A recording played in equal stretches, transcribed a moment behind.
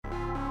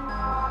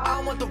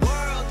want the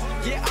world.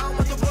 Yeah, I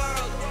want the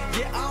world.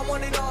 Yeah, I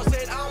want it all.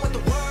 Said I want the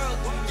world.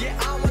 Yeah,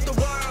 I want the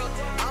world.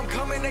 I'm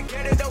coming to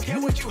get it. Don't care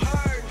what you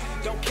heard.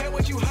 Don't care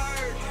what you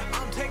heard.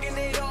 I'm taking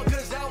it all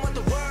cause I want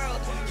the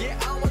world. Yeah,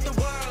 I want the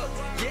world.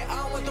 Yeah,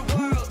 I want the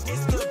world.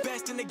 It's the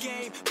best in the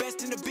game,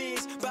 best in the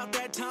biz. About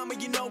that time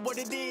and you know what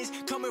it is.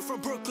 Coming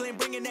from Brooklyn,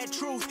 bringing that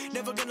truth.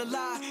 Never gonna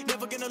lie,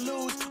 never gonna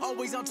lose.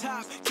 Always on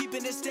top,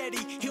 keeping it steady.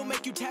 He'll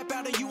make you tap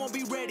out or you won't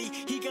be ready.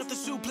 He got the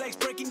suplex,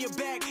 breaking your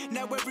back.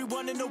 Now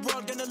everyone in the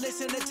world gonna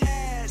listen to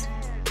Taz.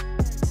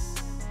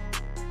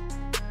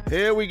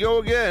 Here we go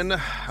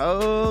again.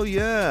 Oh,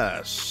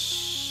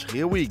 yes.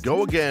 Here we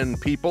go again,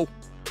 people.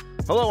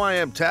 Hello, I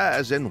am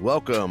Taz, and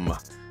welcome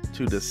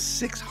to the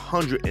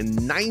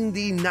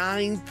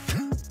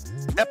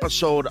 699th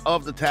episode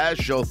of The Taz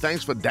Show.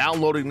 Thanks for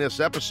downloading this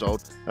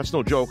episode. That's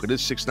no joke. It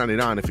is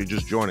 $6.99 if you're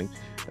just joining,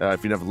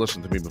 if you never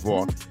listened to me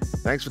before.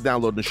 Thanks for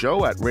downloading the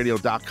show at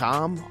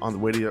radio.com, on the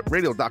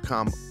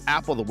radio.com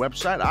app or the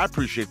website. I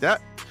appreciate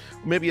that.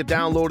 Maybe you're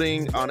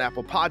downloading on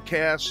Apple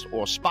Podcasts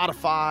or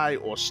Spotify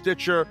or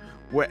Stitcher,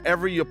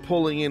 wherever you're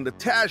pulling in the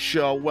Taz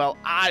Show. Well,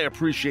 I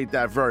appreciate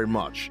that very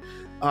much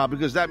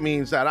because that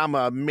means that I'm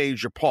a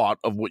major part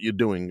of what you're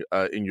doing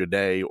in your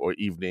day or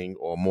evening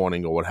or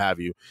morning or what have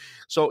you.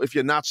 So if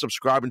you're not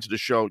subscribing to the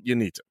show, you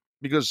need to.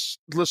 Because,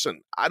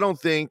 listen, I don't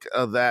think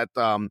that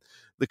the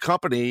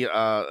company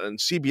and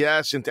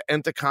CBS and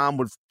Entercom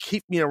would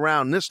keep me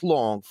around this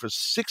long for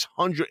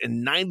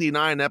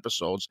 699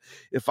 episodes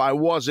if I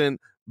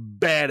wasn't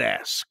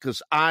badass,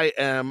 because I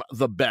am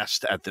the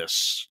best at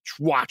this.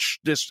 Watch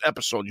this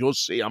episode. You'll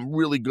see I'm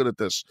really good at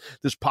this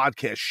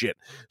podcast shit.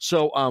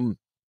 So,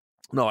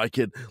 no, I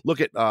kid. Look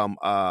at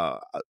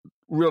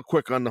real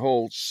quick on the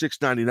whole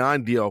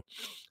 $6.99 deal,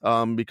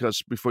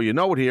 because before you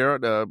know it here,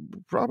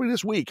 probably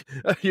this week,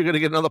 you're going to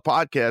get another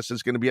podcast.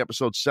 It's going to be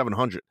episode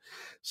 700,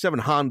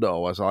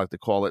 700, as I like to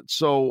call it.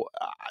 So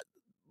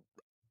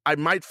I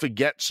might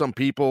forget some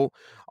people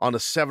on the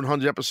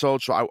 700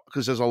 episode,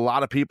 because there's a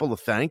lot of people to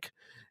thank,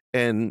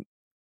 and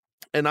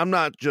I'm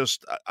not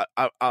just,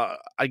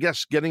 I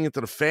guess, getting into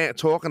the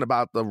talking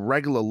about the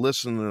regular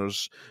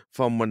listeners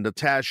from when the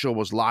Taz Show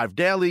was live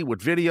daily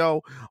with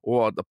video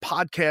or the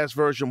podcast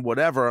version,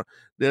 whatever.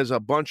 There's a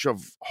bunch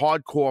of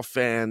hardcore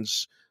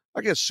fans,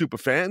 I guess super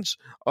fans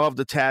of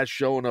the Taz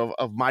Show and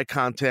of my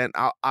content.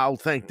 I'll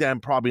thank them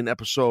probably in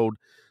episode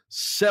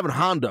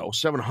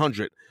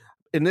 700.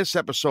 In this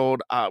episode,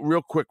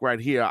 real quick right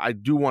here, I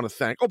do want to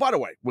thank, oh, by the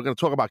way, we're going to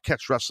talk about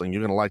Catch Wrestling. You're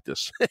going to like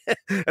this.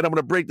 And I'm going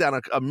to break down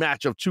a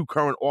match of two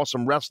current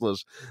awesome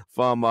wrestlers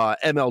from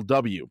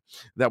MLW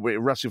that we're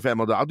wrestling for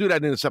MLW. I'll do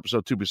that in this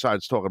episode too,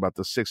 besides talking about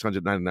the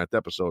 699th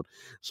episode.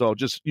 So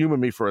just humor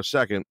me for a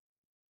second.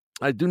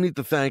 I do need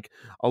to thank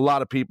a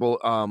lot of people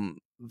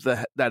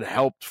that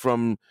helped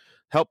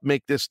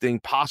make this thing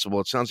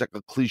possible. It sounds like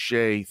a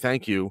cliche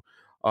thank you.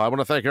 I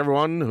want to thank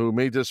everyone who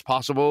made this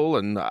possible,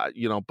 and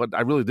but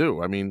I really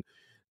do. I mean,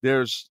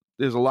 there's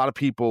a lot of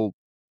people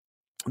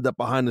that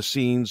behind the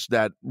scenes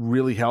that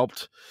really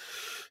helped,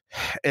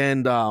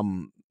 and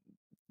the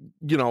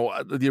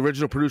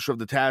original producer of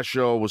the Taz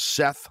Show was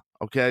Seth.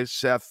 Okay,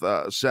 Seth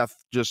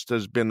just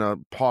has been a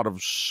part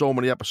of so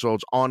many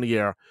episodes on the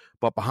air,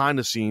 but behind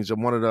the scenes,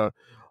 and one of the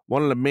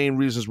main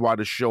reasons why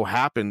the show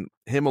happened,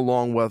 him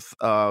along with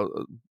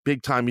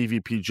big-time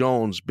EVP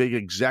Jones, big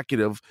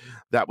executive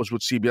that was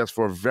with CBS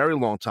for a very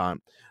long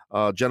time,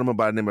 a gentleman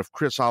by the name of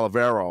Chris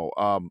Olivero,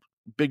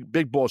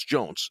 Big Boss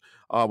Jones.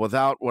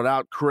 Without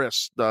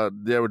Chris,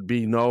 there would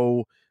be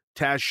no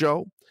Taz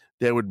Show.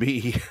 There would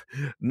be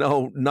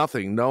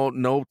nothing,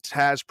 no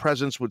Taz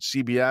presence with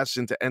CBS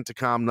into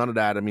Entercom, none of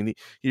that. I mean,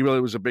 he really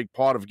was a big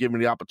part of giving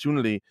me the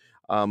opportunity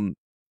and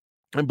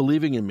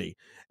believing in me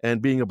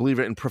and being a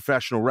believer in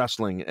professional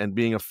wrestling and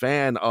being a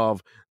fan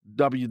of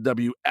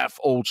WWF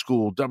old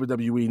school,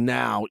 WWE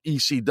now,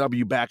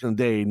 ECW back in the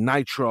day,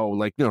 Nitro,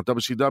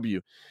 WCW.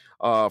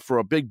 For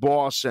a big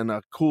boss and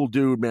a cool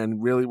dude,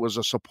 man, really was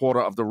a supporter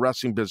of the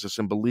wrestling business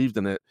and believed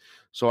in it.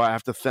 So I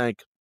have to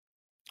thank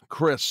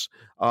Chris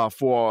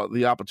for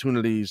the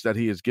opportunities that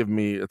he has given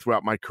me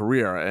throughout my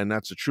career, and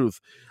that's the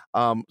truth.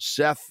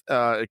 Seth,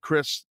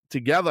 Chris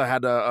together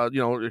had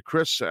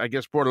Chris, I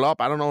guess, brought it up.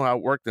 I don't know how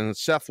it worked, and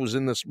Seth was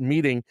in this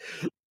meeting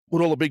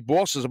with all the big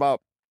bosses about,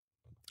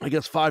 I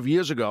guess, 5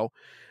 years ago,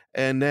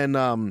 and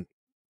then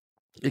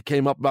it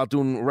came up about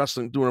doing a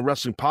wrestling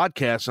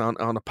podcast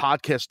on a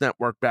podcast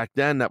network back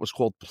then that was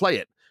called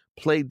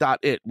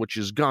Play.it, which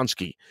is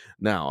Gonski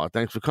now.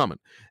 Thanks for coming.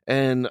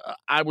 And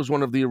I was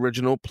one of the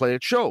original Play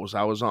It shows.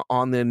 I was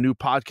on their new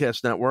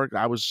podcast network.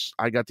 I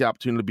got the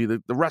opportunity to be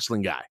the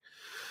wrestling guy.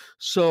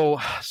 So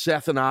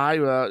Seth and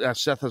I,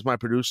 Seth as my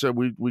producer,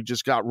 we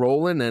just got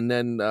rolling, and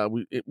then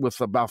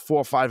with about 4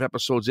 or 5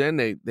 episodes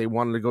in, they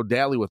wanted to go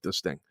daily with this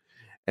thing,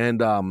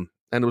 and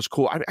it was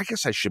cool. I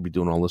guess I should be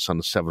doing all this on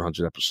the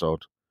 700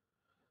 episode.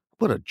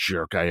 What a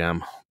jerk I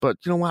am! But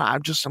you know what?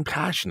 I'm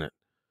passionate.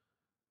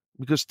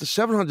 Because the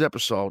 700th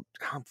episode,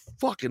 I'm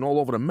fucking all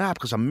over the map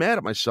because I'm mad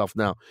at myself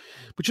now.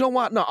 But you know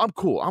what? No, I'm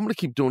cool. I'm going to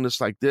keep doing this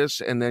like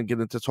this and then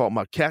get into talking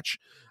about Catch.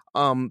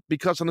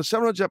 Because on the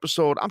 700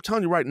 episode, I'm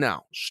telling you right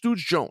now,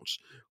 Stooge Jones,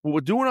 what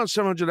we're doing on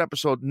 700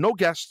 episode, no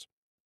guest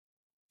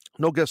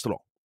at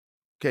all.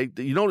 Okay,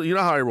 you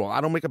know how I roll. I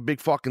don't make a big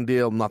fucking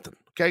deal, nothing.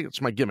 Okay,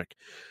 it's my gimmick.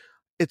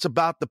 It's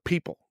about the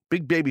people.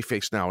 Big baby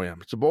face now I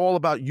am. It's all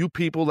about you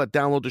people that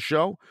download the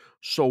show.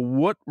 So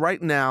what right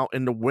now,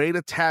 in the way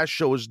the Taz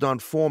show is done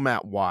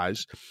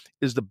format-wise,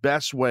 is the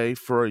best way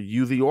for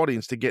you, the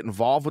audience, to get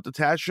involved with the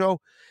Taz show?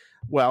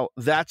 Well,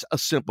 that's a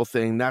simple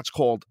thing. That's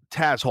called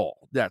Taz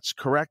Hall. That's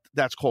correct.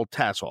 That's called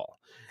Taz Hall.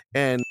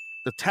 And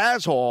the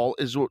Taz Hall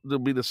there'll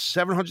be the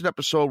 700th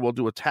episode. We'll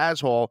do a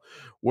Taz Hall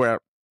where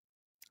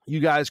you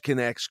guys can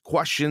ask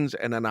questions,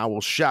 and then I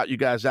will shout you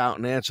guys out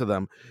and answer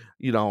them.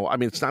 You know, I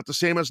mean, it's not the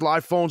same as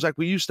live phones like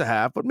we used to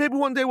have, but maybe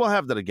one day we'll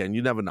have that again.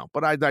 You never know.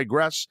 But I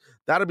digress.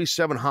 That'll be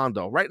 $7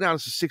 Hondo. Right now,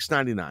 this is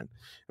 $6.99. And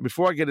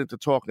before I get into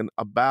talking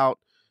about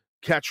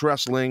catch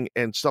wrestling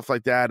and stuff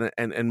like that,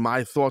 and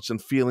my thoughts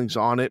and feelings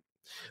on it,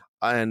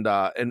 and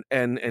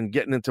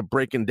getting into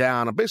breaking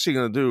down, I'm basically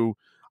going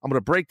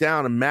to break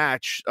down a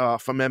match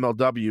from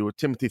MLW with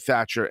Timothy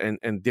Thatcher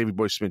and Davey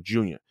Boy Smith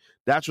Jr.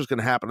 That's what's going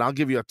to happen. I'll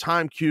give you a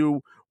time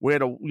cue where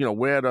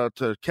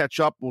to catch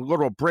up. We'll go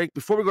to a break.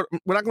 We're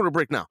not going to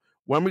break now.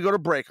 When we go to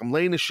break, I'm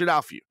laying this shit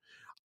out for you.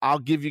 I'll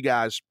give you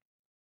guys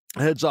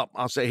a heads up.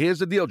 I'll say, here's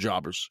the deal,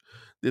 jobbers.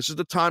 This is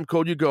the time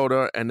code you go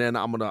to, and then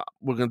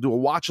we're gonna do a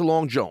watch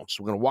along Jones.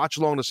 We're gonna watch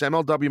along this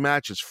MLW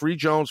match. It's free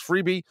Jones,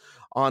 freebie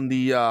on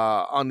the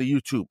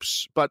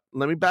YouTubes. But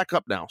let me back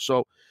up now.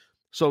 So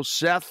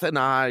Seth and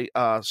I,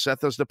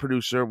 Seth as the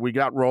producer, we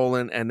got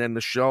rolling, and then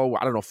the show,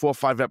 I don't know, 4 or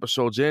 5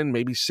 episodes in,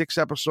 maybe 6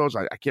 episodes.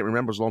 I can't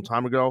remember. It was a long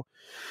time ago.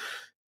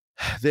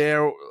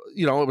 There,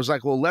 it was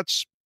like, well,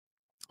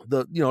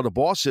 the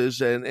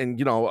bosses and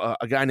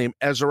a guy named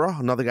Ezra,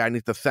 another guy I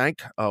need to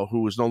thank,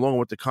 who is no longer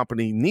with the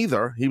company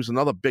neither. He was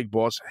another big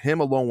boss.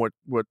 Him along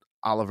with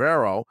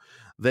Olivero,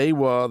 they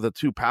were the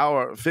 2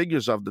 power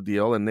figures of the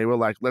deal, and they were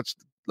like, let's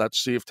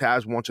see if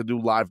Taz wants to do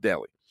live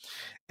daily.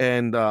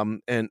 And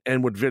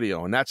with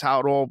video, and that's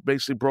how it all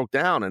basically broke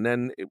down. And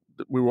then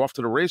we were off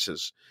to the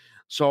races.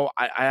 So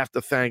I have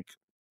to thank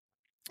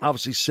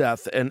obviously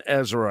Seth and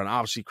Ezra, and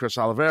obviously Chris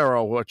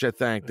Olivero, which I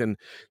thanked, and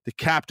the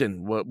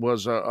captain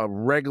was a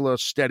regular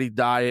steady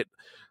diet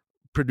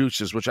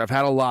producers, which I've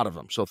had a lot of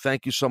them. So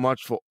thank you so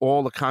much for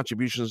all the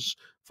contributions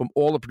from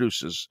all the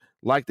producers,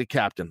 like the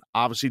captain,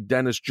 obviously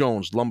Dennis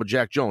Jones,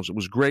 Lumberjack Jones. It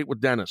was great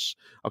with Dennis.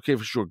 Okay,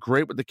 for sure.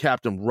 Great with the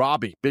captain,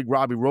 Robbie, Big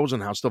Robbie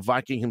Rosenhaus, the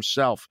Viking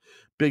himself.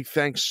 Big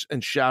thanks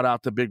and shout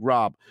out to Big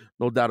Rob.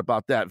 No doubt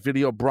about that.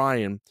 Video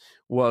Brian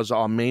was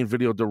our main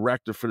video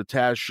director for the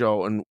Taz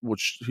show, and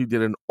which he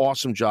did an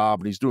awesome job,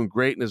 and he's doing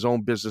great in his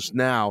own business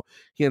now.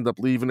 He ended up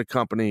leaving the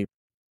company,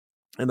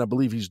 and I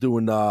believe he's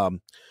doing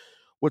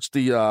what's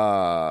the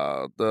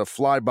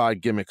flyby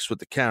gimmicks with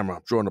the camera?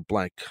 I'm drawing a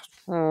blank.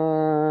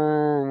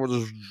 What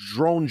is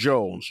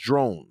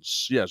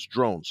Drones? Yes,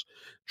 drones.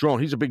 Drone.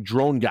 He's a big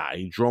drone guy.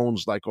 He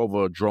drones like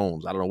over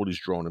drones. I don't know what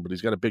he's droning, but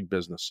he's got a big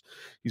business.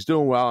 He's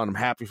doing well, and I'm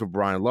happy for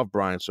Brian. Love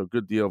Brian. So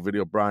good deal,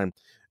 Video Brian.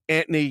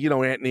 Anthony,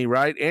 Anthony,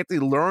 right? Anthony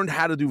learned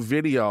how to do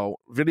video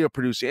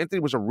producing. Anthony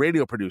was a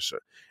radio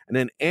producer. And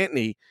then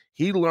Anthony,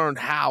 he learned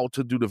how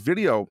to do the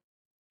video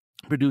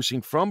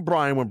producing from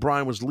Brian when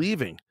Brian was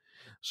leaving.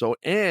 So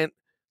Ant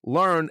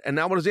learned, and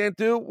now what does Ant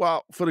do?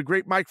 Well, for the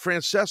great Mike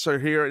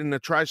Francesa here in the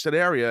Tri-State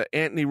area,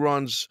 Anthony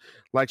runs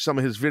like some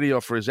of his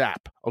video for his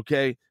app,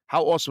 okay?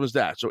 How awesome is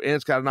that? So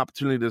Ant's got an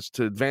opportunity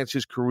to advance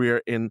his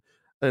career in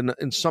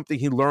something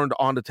he learned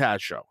on the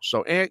Taz show.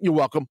 So Ant, you're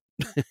welcome.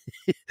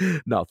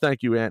 No,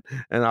 thank you, Ant.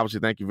 And obviously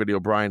thank you, Video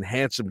Brian.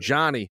 Handsome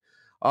Johnny.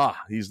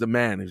 He's the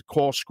man. He's a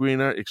call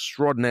screener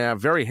extraordinaire,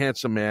 very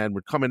handsome man.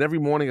 Would come in every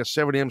morning at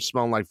 7 a.m.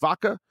 smelling like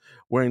vodka,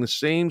 wearing the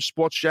same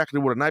sports jacket he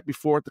wore the night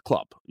before at the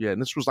club. Yeah,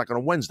 and this was like on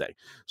a Wednesday.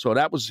 So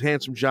that was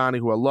Handsome Johnny,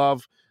 who I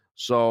love.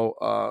 So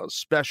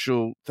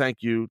special thank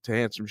you to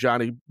Handsome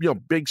Johnny.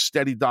 Big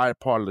steady diet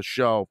part of the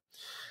show.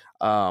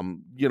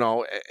 And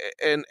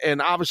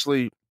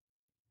obviously,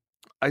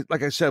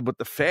 like I said, with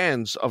the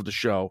fans of the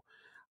show,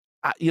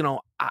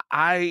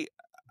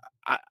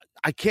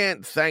 I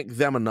can't thank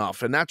them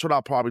enough, and that's what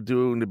I'll probably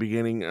do in the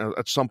beginning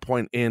at some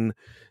point in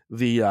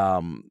the,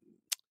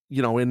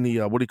 in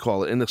the what do you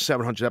call it, in the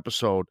 700th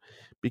episode,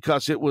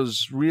 because it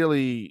was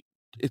really,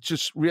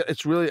 it's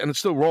really, and it's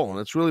still rolling.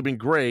 It's really been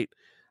great.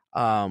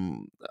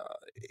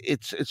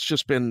 It's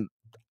just been,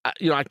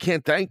 I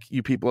can't thank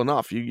you people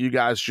enough. You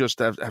guys just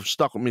have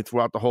stuck with me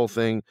throughout the whole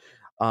thing.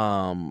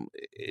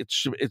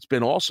 It's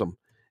been awesome.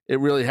 It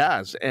really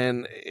has,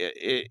 and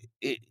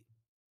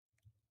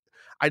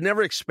I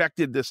never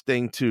expected this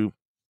thing to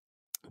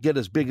get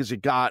as big as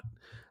it got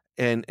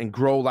and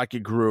grow like it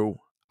grew.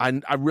 I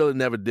really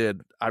never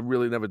did.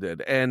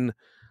 And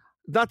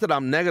not that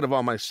I'm negative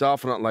on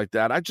myself or nothing like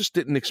that. I just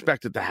didn't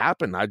expect it to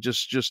happen. I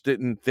just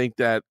didn't think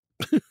that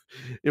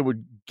it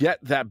would get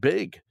that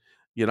big,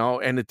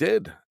 and it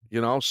did,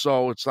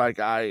 So it's like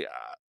I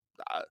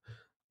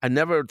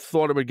never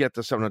thought it would get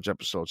to 700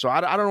 episodes. So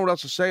I don't know what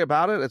else to say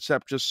about it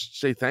except just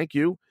say thank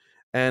you.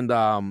 And,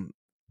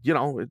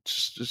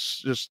 it's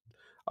just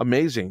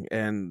amazing.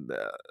 And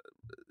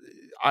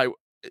I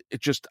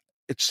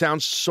it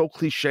sounds so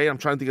cliche. I'm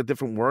trying to think of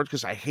different words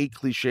because I hate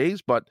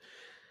cliches, but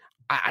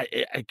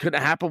it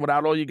couldn't happen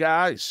without all you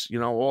guys,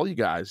 all you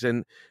guys.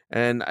 And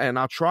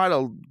I'll try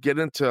to get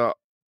into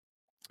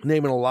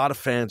naming a lot of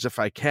fans if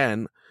I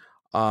can.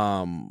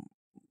 On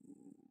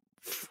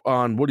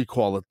what do you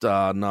call it?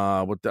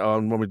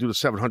 When we do the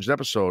 700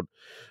 episode,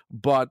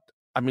 but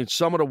I mean,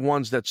 some of the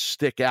ones that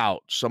stick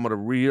out, some of the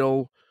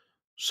real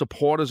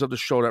supporters of the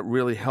show that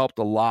really helped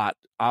a lot.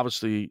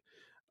 Obviously,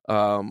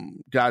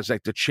 guys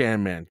like the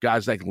Chairman,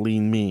 guys like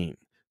Lean Mean,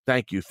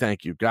 thank you.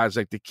 Guys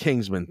like the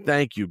Kingsman,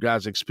 thank you.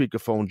 Guys like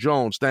Speakerphone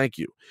Jones, thank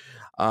you.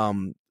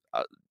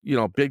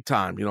 Big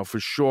time, for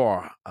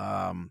sure.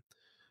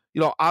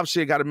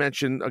 Obviously I got to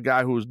mention a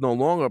guy who is no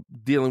longer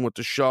dealing with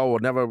the show or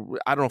never,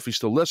 I don't know if he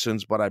still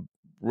listens, but I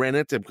ran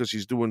into him because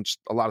he's doing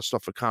a lot of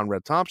stuff for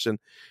Conrad Thompson,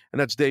 and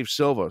that's Dave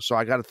Silver. So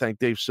I got to thank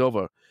Dave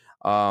Silver.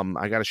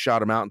 I got to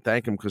shout him out and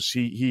thank him because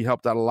he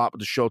helped out a lot with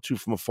the show too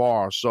from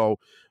afar. So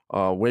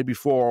way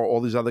before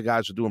all these other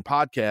guys were doing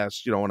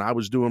podcasts, when I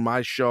was doing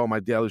my show, my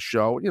daily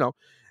show,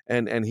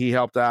 and he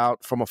helped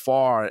out from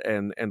afar.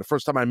 And the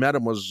first time I met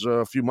him was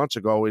a few months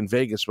ago in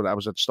Vegas when I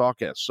was at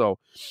Starcast. So,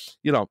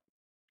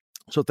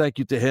 so thank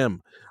you to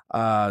him. You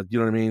know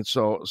what I mean?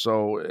 So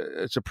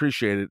it's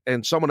appreciated.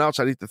 And someone else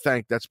I need to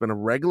thank that's been a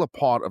regular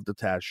part of the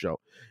Taz show.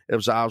 It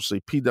was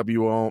obviously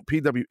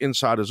PW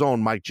Insider's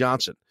own Mike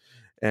Johnson.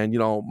 And,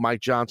 Mike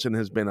Johnson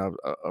has been a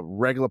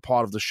regular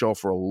part of the show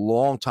for a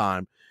long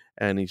time.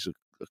 And he's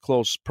a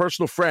close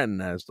personal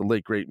friend, as the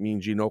late, great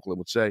Mean Gene Okerlund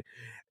would say.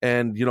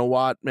 And you know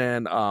what,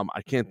 man?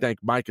 I can't thank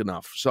Mike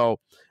enough. So,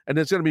 and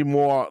there's going to be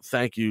more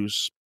thank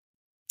yous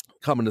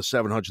coming to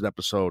 700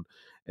 episode.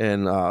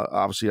 And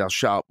obviously, I'll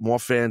shout more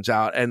fans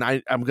out. And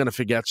I'm going to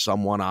forget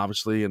someone,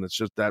 obviously. And it's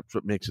just that's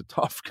what makes it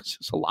tough because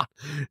it's a lot.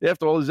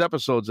 After all these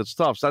episodes, it's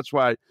tough. So that's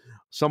why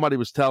somebody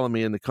was telling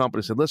me in the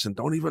company, said, listen,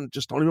 don't even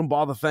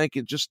bother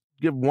thanking. Just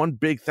give one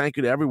big thank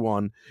you to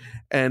everyone.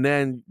 And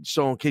then,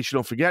 so in case you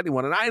don't forget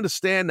anyone. And I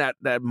understand that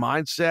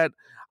mindset.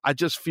 I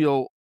just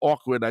feel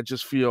awkward. I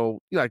just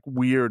feel like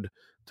weird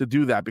to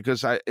do that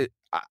because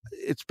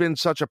it's been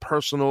such a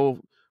personal,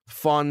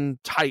 fun,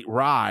 tight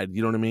ride.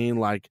 You know what I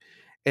mean?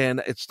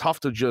 And it's tough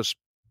to just,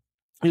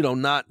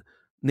 not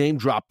name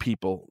drop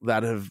people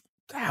that have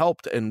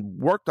helped and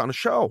worked on a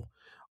show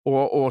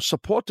or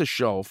support the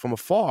show from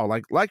afar,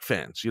 like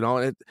fans,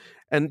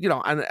 and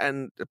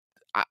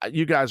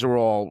you guys are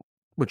all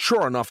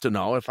mature enough to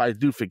know if I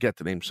do forget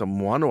to name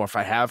someone or if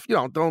I have,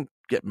 don't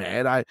get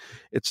mad.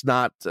 It's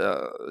not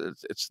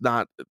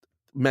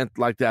meant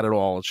like that at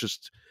all. It's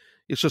just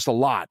a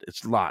lot.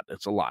 It's a lot.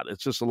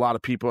 It's just a lot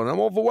of people, and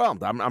I'm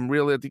overwhelmed. I'm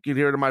really, I think you can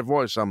hear it in my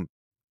voice.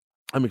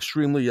 I'm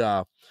extremely,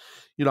 I'm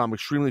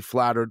extremely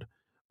flattered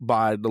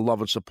by the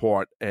love and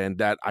support and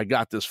that I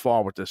got this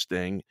far with this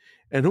thing.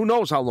 And who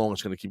knows how long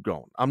it's going to keep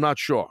going. I'm not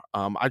sure.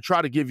 I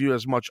try to give you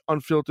as much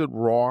unfiltered,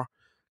 raw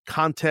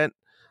content.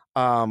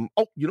 You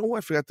know who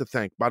I forgot to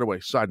thank, by the way,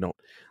 side note,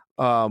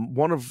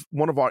 one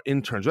of our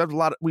interns.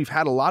 We've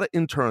had a lot of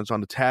interns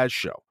on the Taz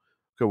show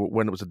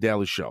when it was a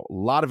daily show, a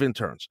lot of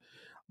interns.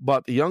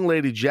 But the young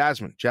lady,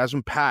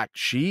 Jasmine Pack,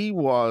 she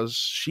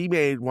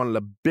made one of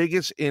the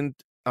biggest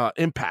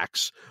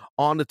impacts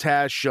on the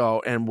Taz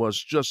show and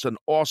was just an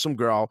awesome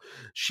girl.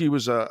 She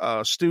was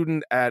a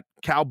student at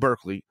Cal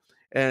Berkeley,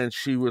 and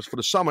she was for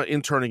the summer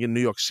interning in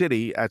New York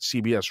City at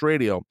CBS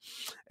Radio,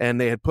 and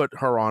they had put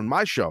her on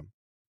my show.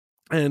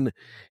 And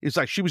it's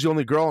like she was the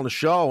only girl on the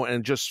show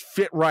and just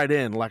fit right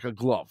in like a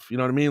glove. You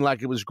know what I mean?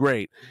 Like it was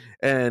great.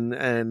 And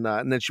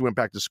then she went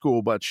back to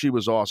school, but she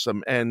was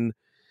awesome. And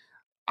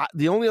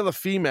the only other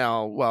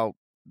female,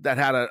 that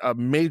had a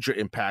major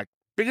impact,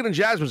 bigger than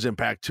Jasmine's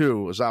impact,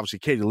 too, is obviously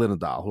Katie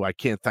Linendahl, who I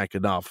can't thank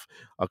enough,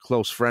 a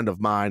close friend of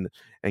mine.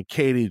 And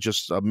Katie,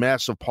 just a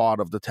massive part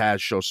of the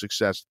Taz show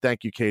success.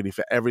 Thank you, Katie,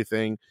 for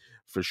everything,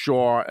 for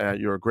sure.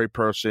 You're a great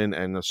person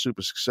and a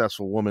super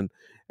successful woman,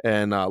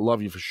 and I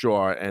love you for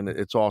sure, and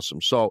it's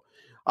awesome. So,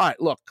 all right,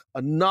 look,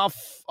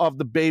 enough of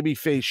the baby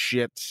face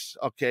shit.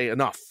 Okay,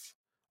 enough.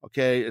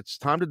 Okay, it's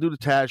time to do the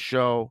Taz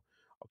show.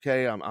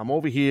 Okay, I'm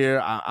over here.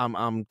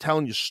 I'm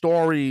telling you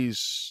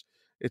stories.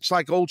 It's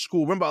like old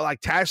school. Remember, like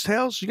Taz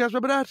Tales? You guys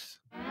remember that?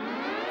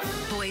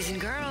 Boys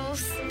and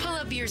girls, pull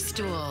up your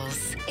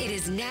stools. It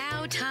is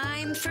now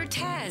time for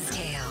Taz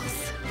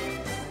Tales.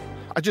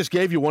 I just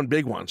gave you one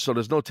big one, so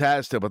there's no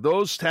Taz Tale. But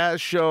those Taz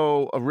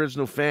Show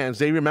original fans,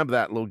 they remember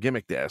that little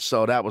gimmick there.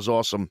 So that was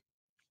awesome.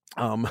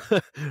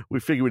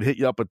 We figured we'd hit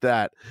you up with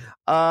that.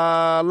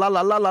 Other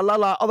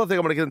thing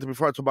I'm going to get into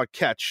before I talk about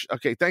Catch.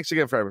 Okay, thanks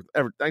again for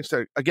thanks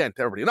to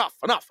everybody. Enough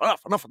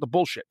of the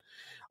bullshit.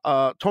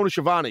 Tony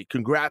Schiavone,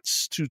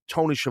 congrats to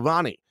Tony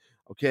Schiavone.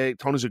 Okay,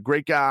 Tony's a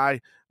great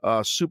guy,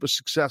 super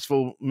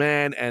successful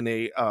man, and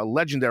a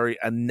legendary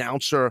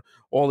announcer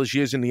all his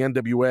years in the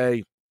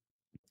NWA,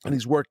 and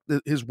his work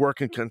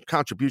and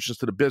contributions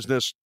to the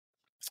business.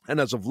 And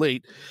as of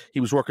late, he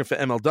was working for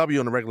MLW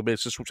on a regular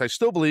basis, which I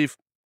still believe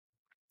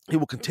He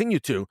will continue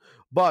to,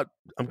 but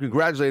I'm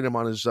congratulating him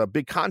on his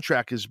big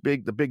contract,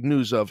 the big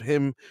news of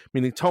him,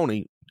 meaning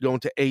Tony,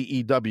 going to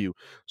AEW.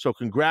 So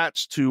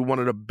congrats to one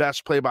of the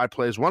best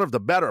play-by-plays, one of the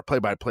better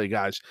play-by-play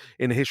guys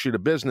in the history of the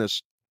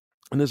business.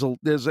 And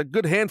there's a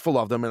good handful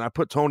of them, and I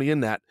put Tony in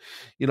that.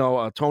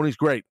 Tony's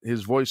great.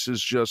 His voice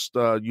is just,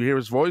 you hear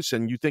his voice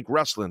and you think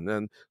wrestling,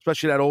 and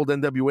especially that old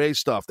NWA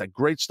stuff, that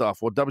great stuff,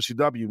 or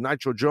WCW,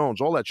 Nitro Jones,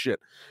 all that shit.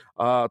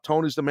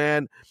 Tony's the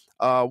man.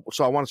 So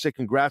I want to say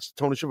congrats to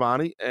Tony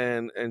Schiavone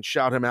and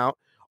shout him out.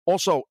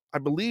 Also, I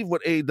believe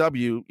with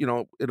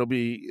AEW, it'll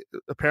be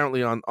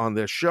apparently on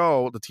their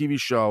show, the TV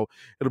show,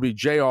 it'll be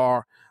JR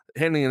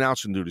handling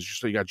announcing duties.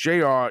 So you got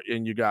JR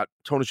and you got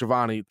Tony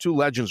Schiavone, two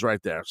legends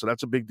right there. So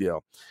that's a big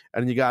deal.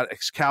 And you got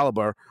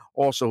Excalibur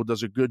also, who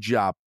does a good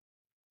job.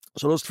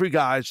 So those three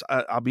guys,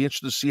 I'll be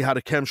interested to see how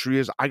the chemistry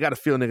is. I got a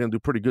feeling they're going to do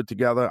pretty good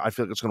together. I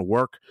feel like it's going to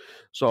work.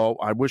 So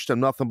I wish them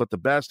nothing but the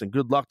best and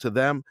good luck to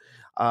them.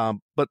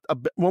 But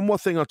one more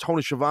thing on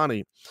Tony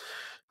Schiavone.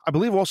 I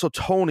believe also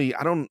Tony,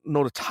 I don't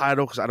know the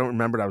title because I don't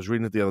remember it. I was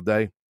reading it the other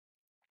day.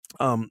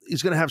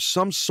 He's going to have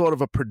some sort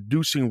of a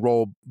producing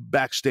role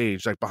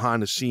backstage, like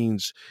behind the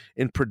scenes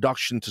in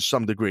production to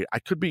some degree. I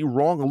could be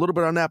wrong a little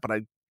bit on that, but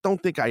I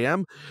don't think I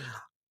am.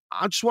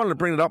 I just wanted to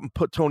bring it up and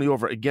put Tony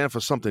over again for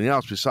something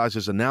else besides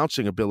his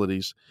announcing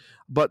abilities.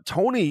 But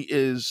Tony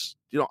is,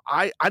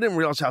 I didn't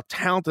realize how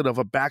talented of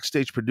a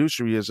backstage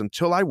producer he is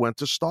until I went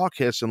to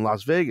Starrcast in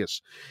Las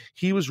Vegas.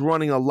 He was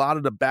running a lot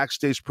of the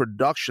backstage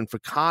production for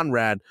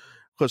Conrad,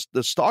 because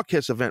the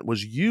Starrcast event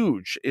was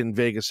huge in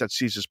Vegas at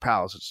Caesars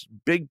Palace. It's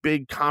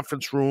big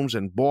conference rooms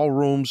and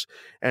ballrooms,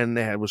 and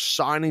there was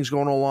signings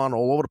going on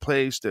all over the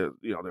place. There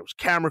was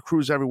camera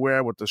crews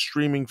everywhere with the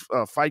streaming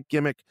fight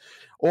gimmick,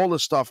 all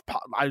this stuff.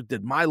 I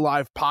did my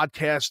live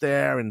podcast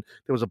there, and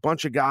there was a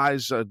bunch of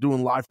guys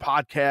doing live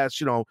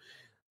podcasts.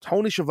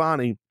 Tony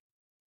Schiavone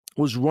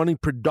was running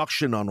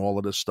production on all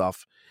of this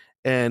stuff,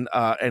 and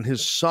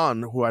his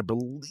son, who I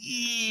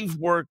believe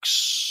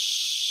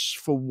works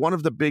for one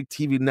of the big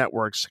TV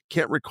networks.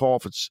 Can't recall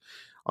if it's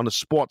on the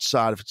sports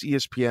side, if it's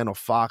ESPN or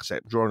Fox.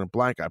 I'm drawing a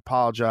blank. I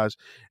apologize.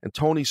 And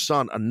Tony's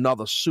son,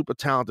 another super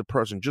talented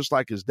person, just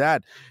like his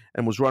dad,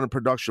 and was running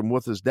production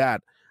with his dad.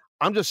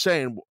 I'm just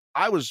saying,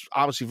 I was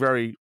obviously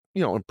very,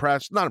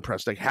 impressed, not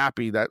impressed, like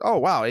happy that, oh,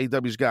 wow,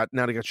 AEW's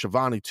now they got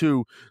Schiavone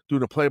too,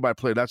 doing a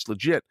play-by-play. That's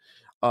legit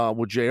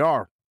with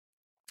JR.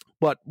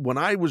 But when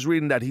I was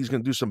reading that he's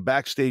going to do some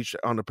backstage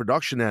on the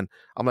production end,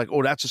 I'm like,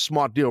 oh, that's a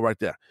smart deal right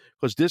there.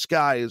 Because this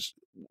guy is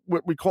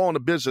what we call in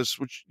the business,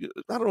 which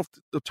I don't know if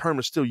the term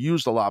is still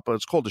used a lot, but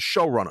it's called a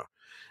showrunner.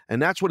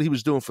 And that's what he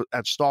was doing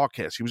at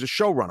Starrcast. He was a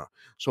showrunner.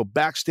 So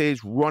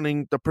backstage,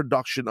 running the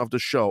production of the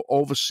show,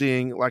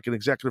 overseeing like an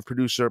executive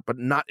producer, but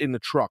not in the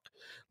truck.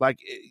 Like,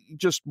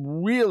 just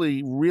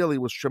really, really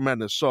was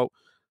tremendous. So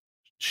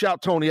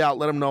shout Tony out,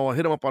 let him know,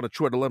 hit him up on the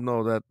Twitter, let him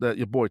know that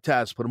your boy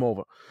Taz put him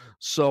over.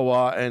 So,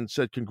 and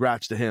said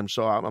congrats to him.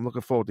 So I'm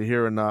looking forward to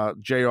hearing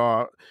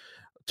JR,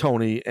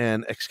 Tony,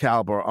 and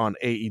Excalibur on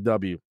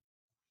AEW.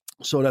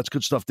 So that's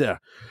good stuff there.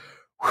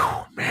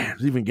 Whew, man,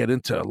 didn't even get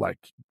into like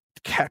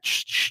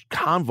catch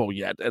convo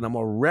yet, and I'm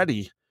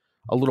already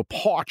a little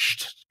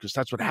parched because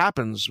that's what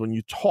happens when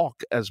you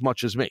talk as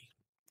much as me.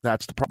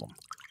 That's the problem.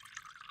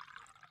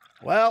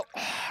 Well,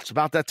 it's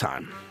about that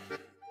time.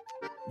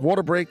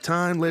 Water break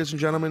time, ladies and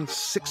gentlemen.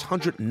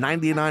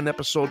 699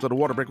 episodes of the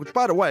Water Break, which,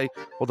 by the way,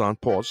 hold on,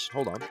 pause.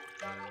 Hold on.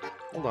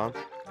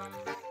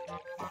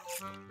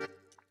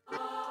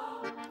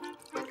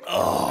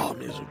 Oh,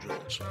 Mason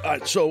Jones. All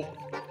right, so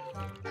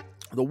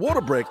the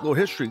Water Break, little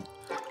history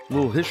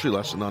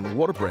lesson on the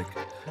Water Break.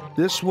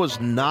 This was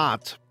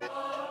not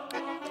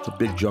the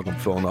big jug I'm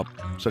filling up.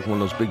 It's like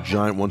one of those big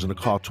giant ones in the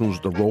cartoons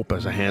with the rope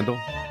as a handle.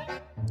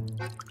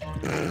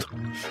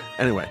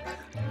 Anyway,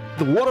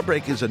 the Water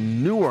Break is a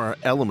newer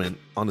element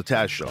on the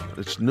Taz Show.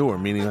 It's newer,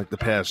 meaning like the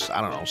past,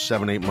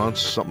 7-8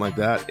 months, something like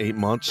that, 8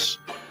 months.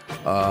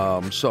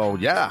 So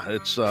yeah,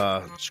 it's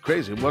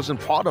crazy. It wasn't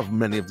part of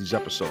many of these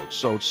episodes.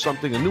 So it's a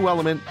new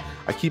element.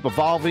 I keep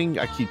evolving.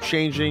 I keep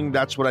changing.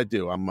 That's what I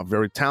do. I'm a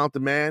very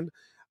talented man.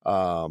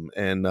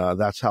 And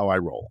that's how I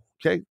roll.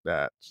 Okay.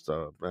 That's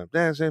all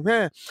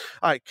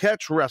right.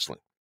 Catch wrestling.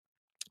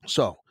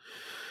 So,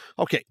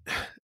 okay.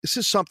 This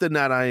is something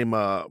that I am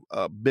a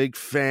big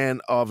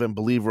fan of and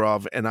believer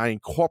of, and I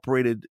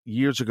incorporated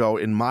years ago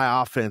in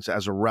my offense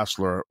as a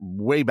wrestler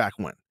way back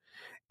when.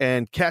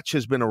 And catch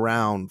has been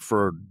around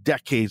for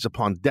decades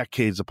upon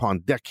decades upon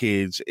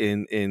decades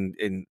in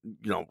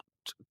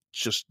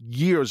just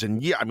years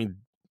and years. I mean,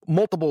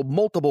 multiple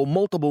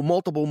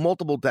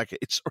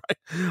decades,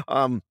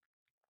 right?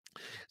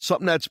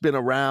 Something that's been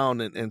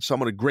around, and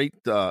some of the great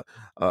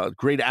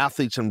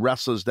athletes and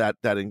wrestlers that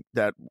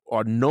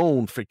are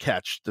known for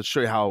catch, to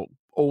show you how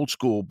old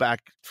school,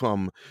 back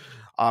from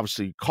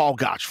obviously Carl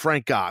Gotch,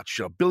 Frank Gotch,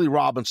 Billy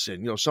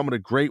Robinson, some of the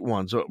great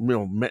ones,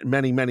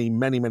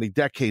 many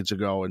decades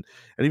ago, and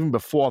even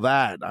before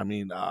that. I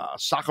mean,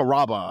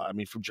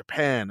 Sakuraba, from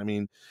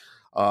Japan.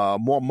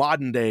 More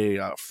modern day,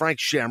 Frank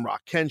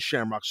Shamrock, Ken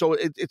Shamrock. So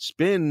it's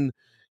been,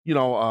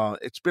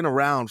 it's been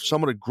around.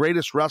 Some of the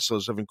greatest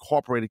wrestlers have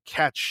incorporated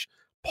catch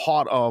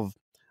part of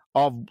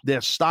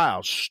their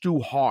style. Stu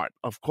Hart,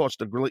 of course,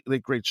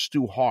 the great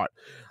Stu Hart.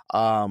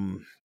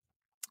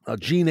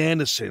 Gene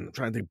Anderson, I'm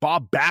trying to think.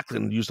 Bob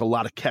Backlund used a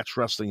lot of catch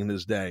wrestling in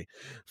his day,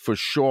 for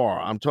sure.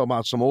 I'm talking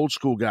about some old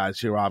school guys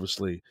here,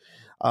 obviously.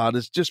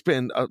 There's just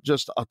been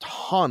just a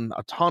ton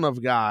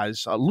of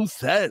guys. Lou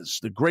Thesz,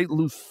 the great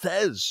Lou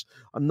Thesz,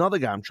 another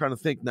guy. I'm trying to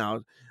think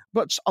now.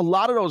 But a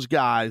lot of those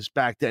guys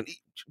back then,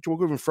 we'll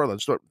go even further.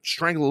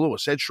 Strangler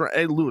Lewis, Ed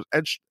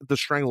the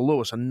Strangler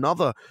Lewis,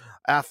 another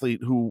athlete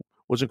who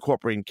was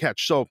incorporating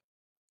catch. So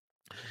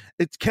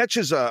catch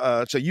is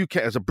it's a UK,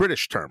 as a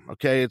British term.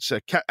 Okay, it's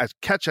as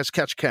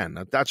catch can.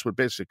 That's what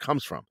basically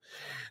comes from.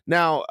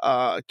 Now,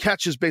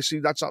 catch is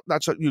basically that's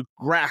what you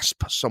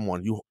grasp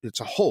someone.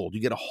 It's a hold.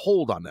 You get a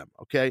hold on them.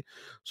 Okay,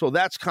 so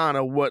that's kind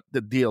of what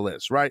the deal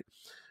is, right?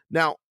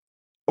 Now,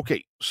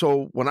 okay,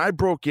 so when I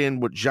broke in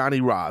with Johnny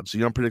Rodz,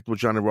 the Unpredictable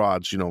Johnny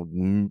Rodz,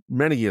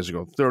 many years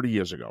ago, 30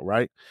 years ago,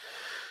 right?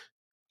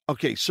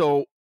 Okay,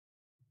 so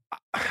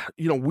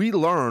we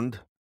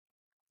learned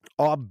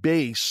our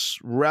base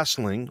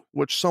wrestling,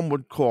 which some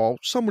would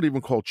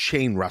even call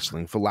chain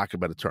wrestling, for lack of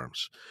better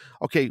terms.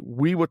 Okay,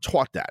 we were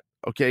taught that.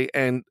 Okay,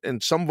 and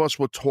some of us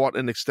were taught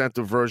an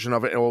extensive version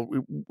of it, or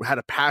we had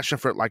a passion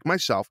for it, like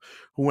myself,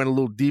 who went a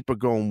little deeper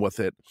going with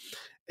it.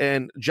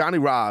 And Johnny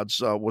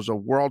Rodz was a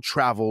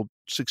world-traveled,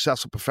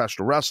 successful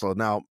professional wrestler.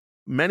 Now,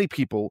 many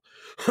people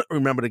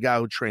remember the guy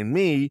who trained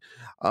me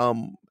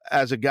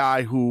as a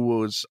guy who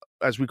was,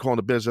 as we call in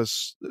the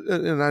business,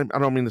 and I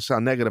don't mean to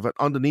sound negative, an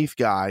underneath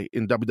guy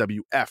in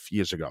WWF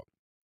years ago,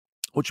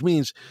 which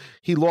means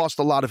he lost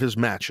a lot of his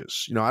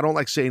matches. I don't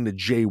like saying the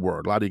J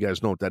word. A lot of you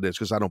guys know what that is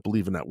because I don't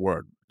believe in that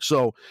word.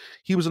 So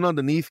he was an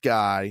underneath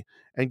guy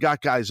and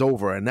got guys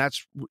over, and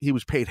he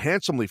was paid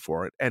handsomely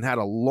for it and had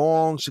a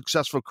long,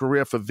 successful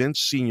career for Vince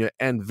Sr.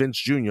 and Vince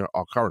Jr.,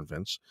 our current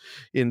Vince,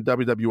 in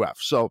WWF.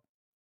 So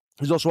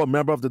he's also a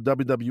member of the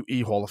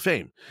WWE Hall of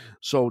Fame.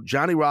 So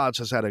Johnny Rodz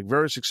has had a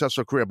very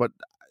successful career, but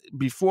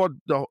before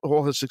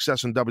all his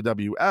success in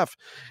WWF,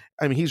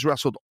 I mean, he's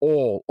wrestled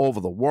all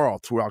over the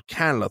world, throughout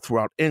Canada,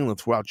 throughout England,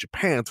 throughout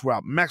Japan,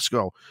 throughout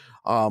Mexico,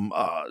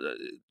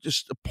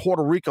 just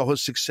Puerto Rico,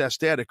 his success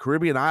there, the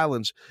Caribbean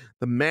islands.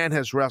 The man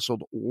has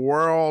wrestled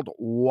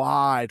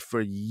worldwide for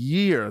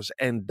years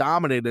and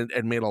dominated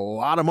and made a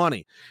lot of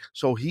money.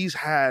 So he's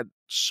had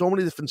so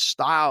many different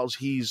styles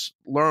he's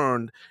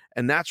learned,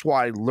 and that's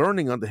why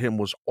learning under him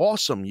was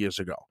awesome years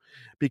ago,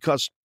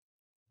 because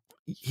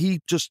he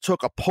just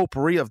took a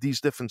potpourri of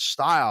these different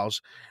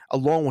styles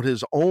along with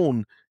his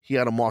own. He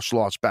had a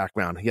martial arts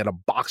background. He had a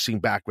boxing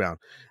background.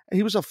 And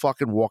he was a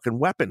fucking walking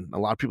weapon. A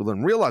lot of people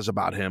didn't realize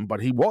about him,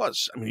 but he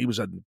was. I mean, he was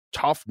a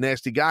tough,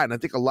 nasty guy. And I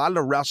think a lot of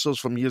the wrestlers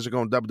from years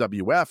ago in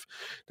WWF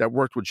that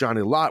worked with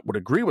Johnny a lot would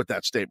agree with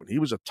that statement. He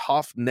was a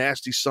tough,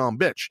 nasty son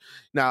of a bitch.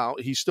 Now,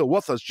 he's still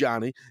with us,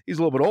 Johnny. He's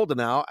a little bit older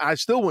now. I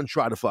still wouldn't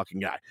try the fucking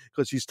guy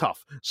because he's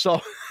tough.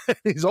 So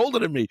he's older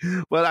than me,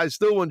 but I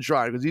still wouldn't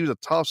try because he was a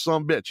tough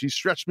son of a bitch. He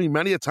stretched me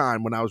many a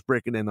time when I was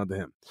breaking in under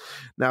him.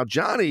 Now,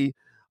 Johnny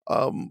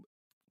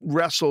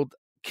wrestled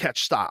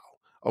catch style.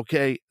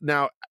 Okay.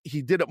 Now,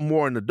 he did it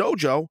more in the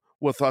dojo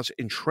with us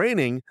in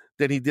training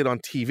than he did on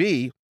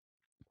TV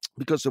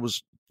because there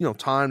was,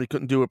 time. He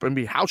couldn't do it.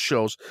 Maybe house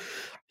shows.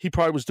 He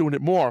probably was doing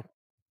it more.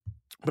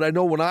 But I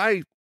know when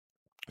I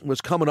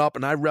was coming up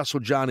and I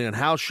wrestled Johnny on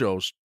house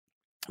shows,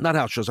 not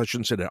house shows, I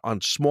shouldn't say that,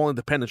 on small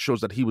independent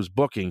shows that he was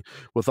booking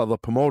with other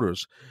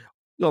promoters,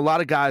 a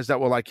lot of guys that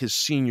were like his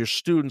senior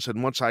students.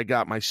 And once I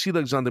got my sea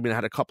legs under me and I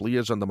had a couple of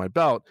years under my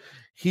belt,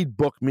 he'd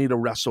book me to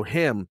wrestle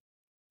him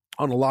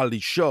on a lot of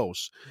these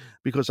shows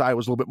because I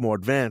was a little bit more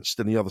advanced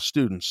than the other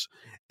students.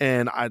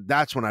 And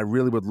that's when I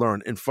really would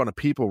learn in front of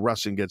people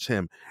wrestling against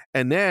him.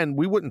 And then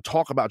we wouldn't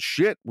talk about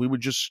shit. We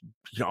would just,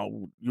 I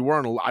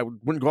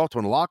wouldn't go out to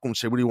in the locker room and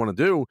say, what do you want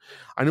to do?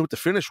 I knew what the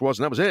finish was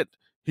and that was it.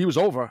 He was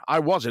over. I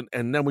wasn't.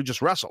 And then we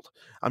just wrestled.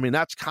 I mean,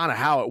 that's kind of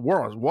how it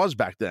was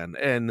back then.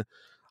 And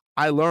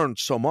I learned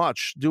so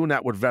much doing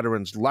that with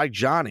veterans like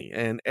Johnny,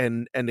 and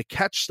the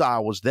catch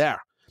style was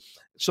there.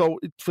 So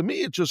for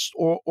me, it just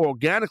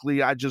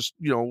organically, I just,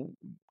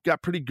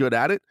 got pretty good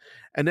at it.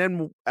 And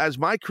then as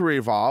my career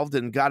evolved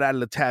and got out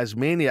of the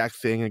Tasmaniac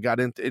thing and got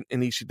into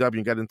in ECW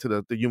and got into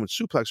the human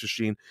suplex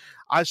machine,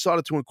 I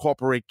started to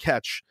incorporate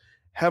catch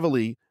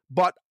heavily,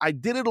 but I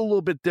did it a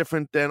little bit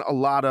different than a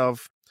lot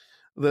of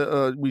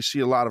we see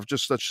a lot of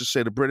let's just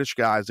say the British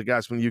guys, the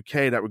guys from the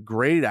UK that were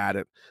great at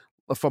it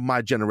from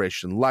my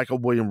generation, like a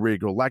William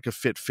Regal, like a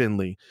Fit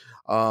Finlay,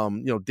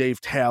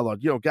 Dave Taylor,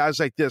 guys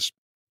like this,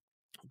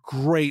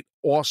 great,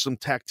 awesome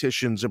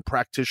tacticians and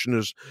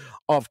practitioners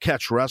of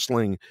catch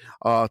wrestling.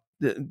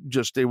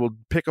 They will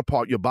pick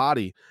apart your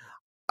body.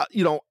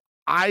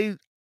 I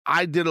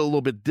did it a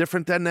little bit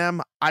different than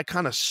them. I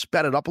kind of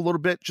sped it up a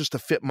little bit just to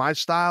fit my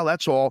style.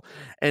 That's all.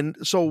 And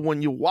so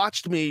when you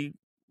watched me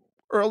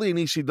early in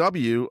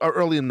ECW, or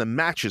early in the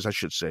matches, I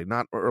should say,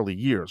 not early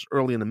years,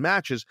 early in the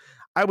matches,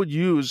 I would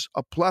use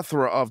a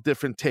plethora of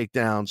different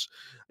takedowns,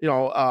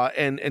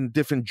 and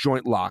different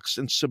joint locks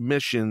and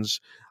submissions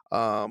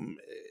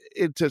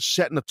into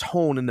setting a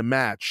tone in the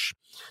match.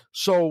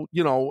 So,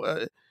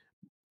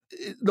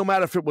 no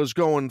matter if it was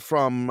going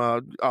from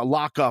a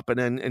lockup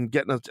and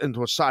getting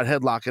into a side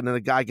headlock, and then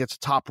the guy gets a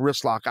top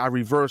wrist lock, I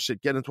reverse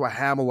it, get into a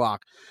hammer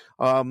lock,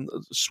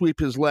 sweep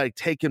his leg,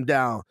 take him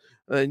down,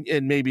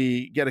 and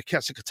maybe get a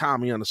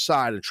Kesikatami on the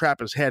side and trap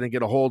his head and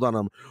get a hold on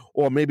him,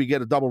 or maybe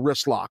get a double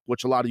wrist lock,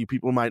 which a lot of you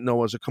people might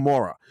know as a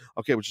Kimura,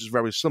 okay, which is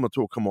very similar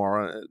to a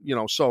Kimura,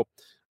 so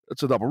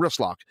it's a double wrist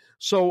lock.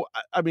 So,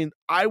 I mean,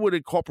 I would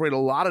incorporate a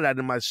lot of that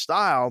in my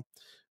style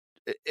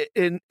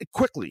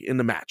quickly in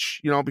the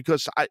match,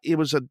 because it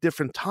was a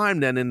different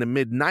time then in the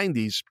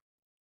mid-90s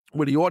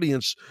where the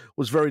audience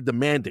was very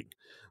demanding.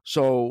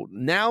 So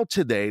now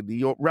today,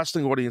 the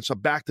wrestling audience are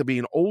back to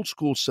being old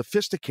school,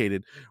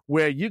 sophisticated,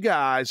 where you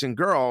guys and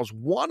girls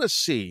want to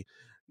see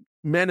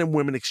men and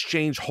women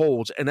exchange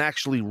holds and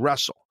actually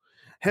wrestle.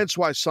 Hence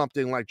why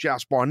something like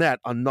Jas Barnett,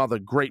 another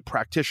great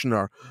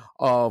practitioner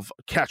of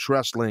catch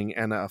wrestling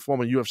and a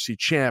former UFC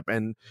champ,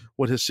 and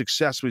what his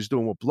success he's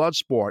doing with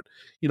Bloodsport,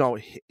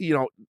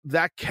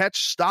 that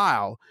catch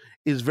style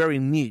is very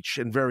niche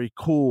and very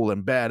cool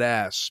and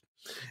badass.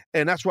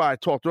 And that's why I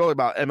talked earlier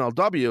about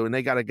MLW, and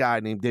they got a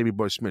guy named Davey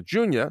Boy Smith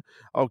Jr.,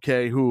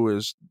 okay, who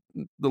is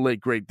the late,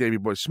 great Davey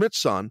Boy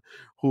Smith's son,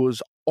 who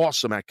is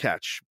awesome at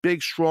catch.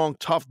 Big, strong,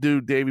 tough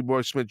dude Davey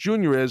Boy Smith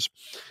Jr. is,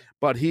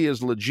 but he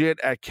is legit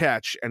at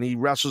catch, and he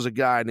wrestles a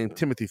guy named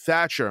Timothy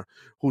Thatcher,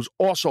 who's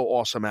also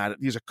awesome at it.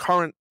 These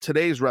are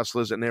today's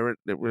wrestlers, and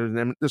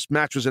this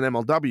match was in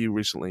MLW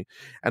recently.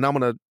 And I'm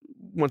going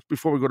to,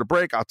 before we go to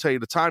break, I'll tell you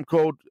the time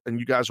code, and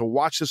you guys will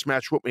watch this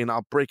match with me, and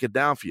I'll break it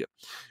down for you.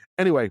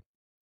 Anyway,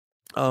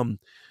 the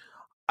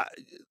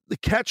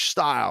catch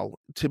style,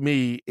 to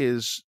me,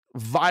 is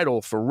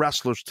vital for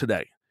wrestlers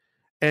today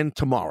and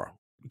tomorrow,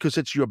 because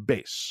it's your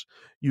base.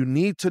 You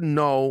need to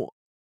know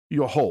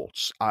your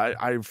holds.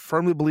 I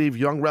firmly believe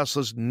young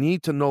wrestlers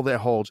need to know their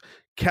holds.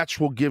 Catch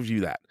will give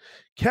you that.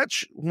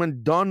 Catch,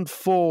 when done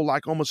full,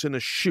 like almost in a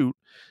shoot,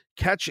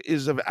 catch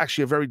is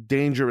actually a very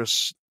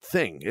dangerous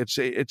thing.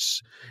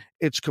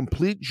 It's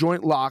complete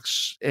joint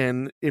locks,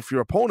 and if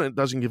your opponent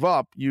doesn't give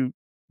up, you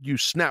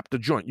snap the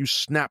joint, you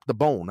snap the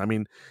bone. I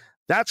mean,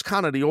 that's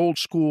kind of the old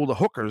school, the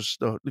hookers,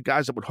 the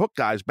guys that would hook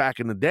guys back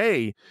in the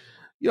day.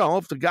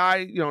 If the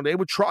guy, they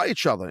would try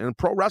each other in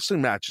pro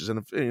wrestling matches.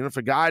 And if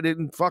a guy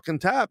didn't fucking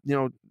tap,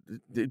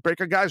 they'd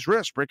break a guy's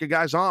wrist, break a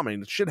guy's arm. I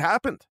mean, shit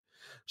happened.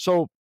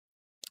 So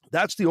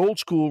that's the old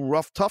school,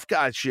 rough, tough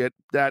guy shit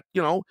that,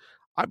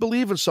 I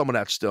believe in some of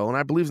that still. And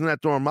I believe in that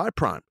during my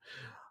prime.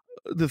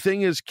 The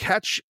thing is,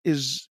 catch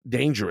is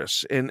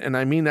dangerous. And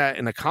I mean that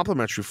in a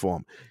complimentary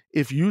form.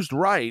 If used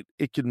right,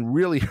 it can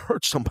really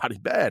hurt somebody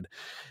bad. And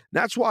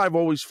that's why I've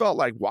always felt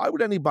like, why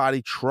would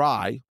anybody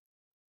try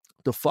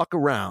to fuck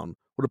around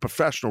with a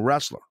professional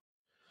wrestler?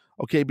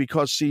 Okay,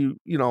 because see,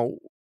 you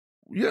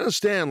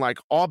understand, like,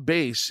 our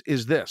base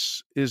is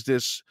this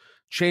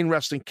chain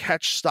wrestling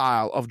catch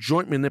style of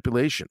joint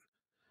manipulation.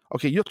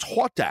 Okay, you're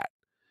taught that.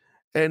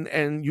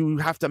 And you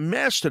have to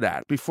master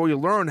that before you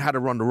learn how to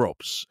run the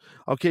ropes.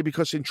 Okay,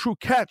 because in true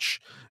catch,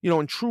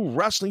 in true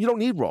wrestling, you don't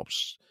need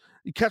ropes.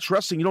 You catch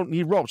wrestling, you don't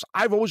need ropes.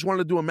 I've always wanted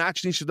to do a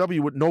match in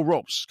ECW with no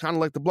ropes, kind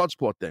of like the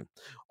Bloodsport thing.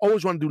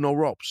 Always wanted to do no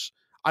ropes.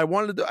 I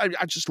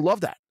just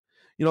love that.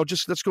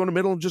 Just let's go in the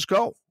middle and just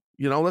go.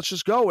 Let's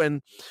just go.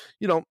 And,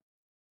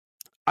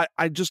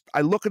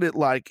 I look at it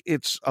like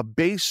it's a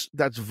base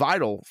that's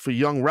vital for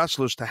young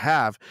wrestlers to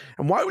have.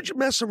 And why would you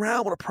mess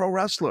around with a pro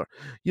wrestler?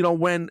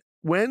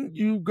 When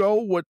you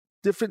go with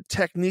different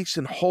techniques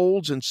and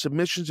holds and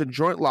submissions and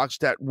joint locks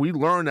that we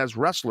learn as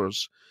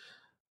wrestlers,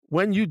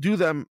 when you do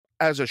them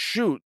as a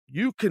shoot,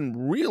 you can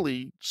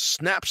really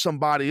snap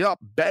somebody up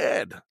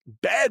bad.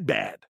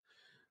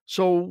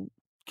 So,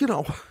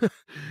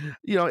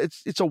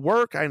 it's a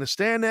work. I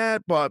understand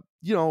that, but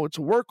it's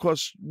a work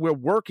because we're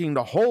working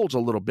the holds a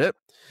little bit.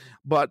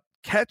 But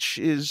catch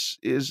is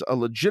a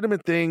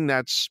legitimate thing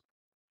that's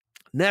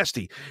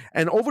nasty.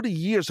 And over the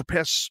years, the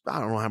past, I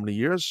don't know how many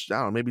years,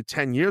 maybe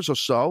 10 years or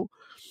so,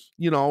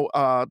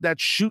 that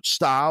shoot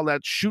style,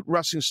 that shoot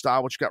wrestling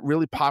style, which got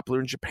really popular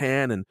in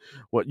Japan and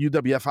what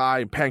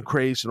UWFI and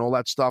Pancrase and all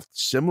that stuff,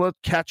 similar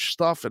catch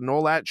stuff and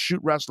all that shoot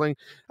wrestling.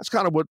 That's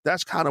kind of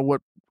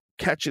what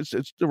catch is.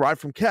 It's derived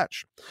from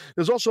catch.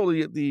 There's also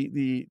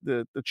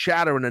the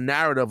chatter and the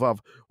narrative of,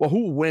 well,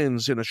 who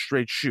wins in a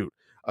straight shoot?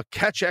 A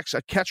catch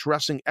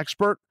wrestling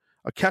expert,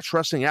 a catch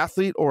wrestling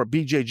athlete, or a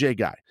BJJ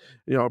guy,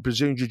 a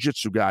Brazilian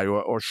Jiu-Jitsu guy,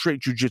 or straight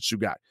Jiu-Jitsu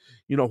guy.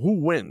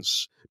 Who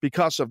wins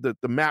because of the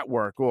mat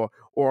work, or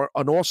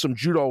an awesome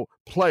judo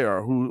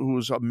player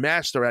who's a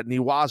master at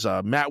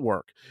Newaza mat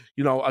work,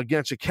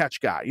 against a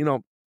catch guy.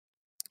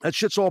 That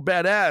shit's all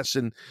badass,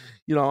 and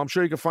I'm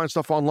sure you can find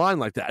stuff online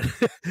like that,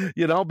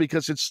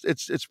 because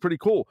it's pretty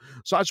cool.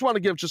 So I just want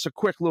to give just a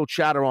quick little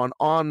chatter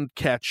on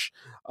catch,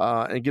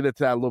 and get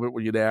into that a little bit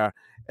when you're there.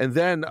 And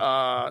then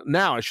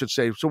now I should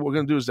say, so what we're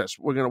going to do is this: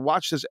 we're going to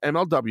watch this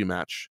MLW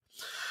match.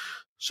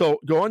 So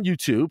go on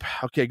YouTube.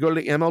 Okay, go to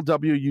the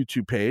MLW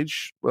YouTube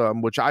page,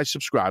 which I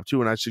subscribe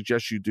to, and I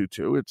suggest you do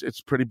too.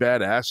 It's pretty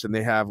badass, and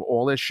they have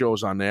all their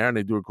shows on there, and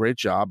they do a great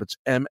job. It's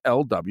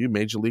MLW,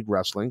 Major League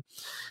Wrestling.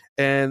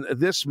 And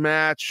this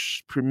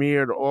match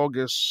premiered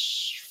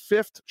August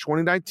 5th,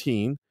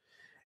 2019.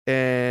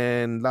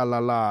 And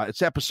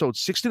it's episode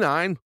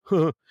 69.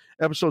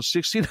 Episode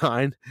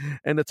 69.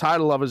 And the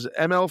title of it is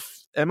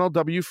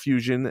MLW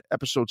Fusion,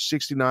 episode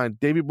 69,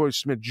 Davey Boy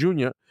Smith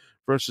Jr.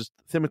 versus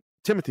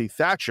Timothy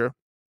Thatcher.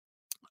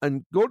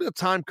 And go to the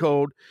time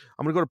code.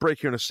 I'm going to go to break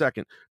here in a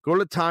second. Go to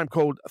the time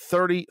code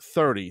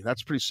 3030.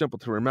 That's pretty simple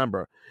to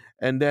remember.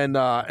 And then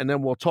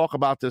we'll talk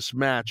about this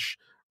match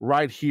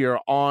right here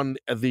on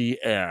the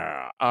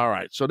air. All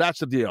right, so that's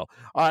the deal.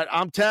 All right,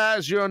 I'm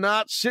Taz, you're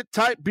not. Sit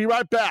tight, be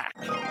right back.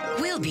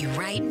 We'll be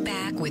right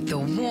back with the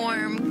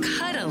warm,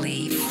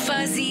 cuddly,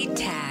 fuzzy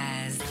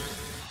Taz.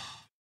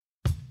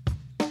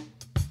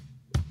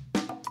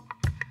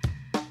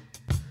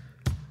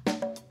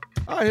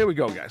 All right, here we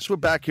go, guys. We're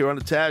back here on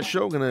the Taz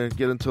Show. We're going to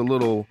get into a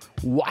little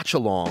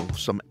watch-along,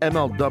 some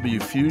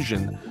MLW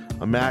Fusion,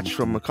 a match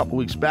from a couple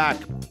weeks back,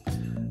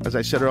 as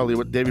I said earlier,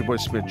 with Davey Boy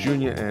Smith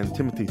Jr. and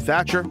Timothy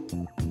Thatcher.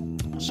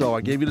 So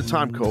I gave you the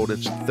time code.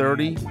 It's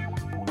 30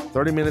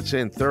 minutes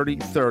in,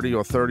 30:30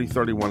 or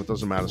 30:31. It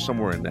doesn't matter,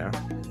 somewhere in there.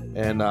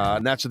 And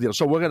that's the deal.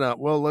 So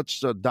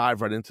let's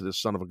dive right into this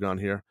son of a gun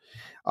here.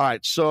 All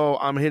right, so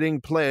I'm hitting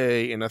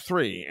play in a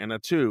 3, and a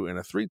 2, and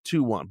a 3,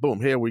 2, 1.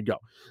 Boom, here we go.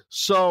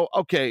 So,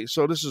 okay,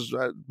 so this is,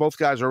 both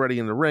guys are already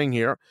in the ring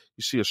here.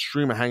 You see a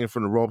streamer hanging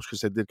from the ropes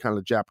because they did kind of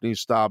the Japanese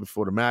style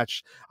before the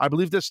match. I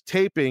believe this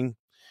taping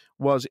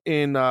was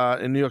in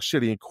New York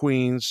City, in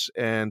Queens,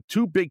 and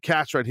two big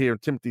cats right here,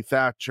 Timothy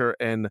Thatcher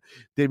and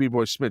Davey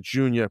Boy Smith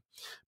Jr.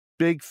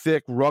 Big,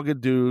 thick,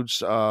 rugged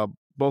dudes.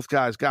 Both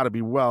guys got to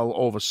be well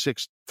over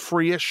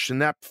 6'3"-ish in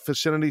that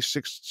vicinity,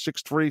 6'3",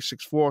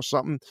 6'4",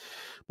 something.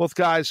 Both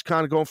guys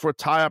kind of going for a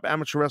tie-up,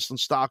 amateur wrestling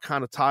style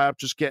kind of tie-up,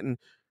 just getting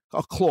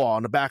a claw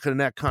on the back of the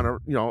neck, kind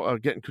of,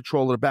 getting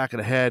control of the back of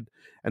the head.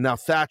 And now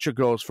Thatcher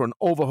goes for an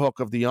overhook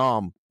of the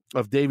arm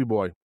of Davey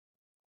Boy.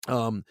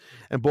 And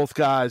both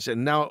guys,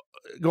 and now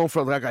going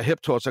for like a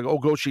hip toss, like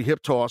Ogoshi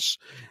hip toss,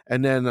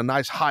 and then a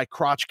nice high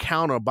crotch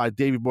counter by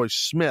Davey Boy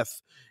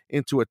Smith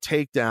into a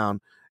takedown.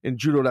 In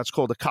judo, that's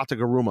called the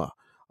kataguruma.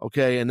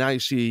 Okay, and now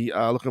you see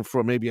looking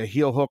for maybe a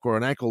heel hook or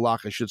an ankle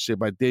lock, I should say,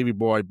 by Davey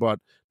Boy, but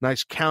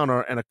nice counter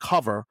and a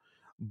cover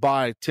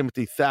by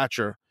Timothy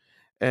Thatcher.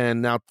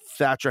 And now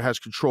Thatcher has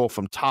control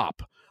from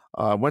top.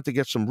 Went to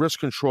get some wrist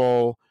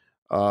control.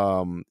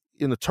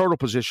 In the turtle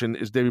position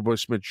is Davey Boy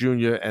Smith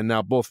Jr., and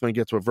now both men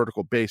get to a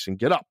vertical base and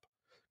get up.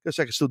 Guess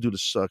I can still do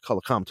this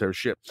color commentary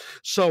shit.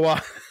 So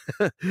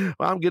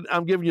I'm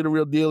giving you the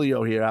real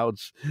dealio here.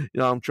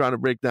 I'm trying to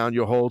break down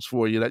your holds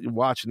for you that you're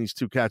watching these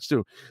two cats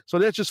do. So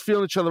they're just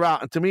feeling each other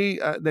out, and to me,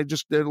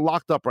 they're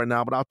locked up right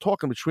now. But I'll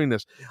talk in between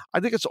this. I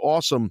think it's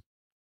awesome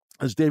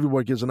as Davey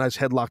Boy gives a nice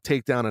headlock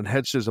takedown and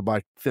head scissor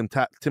by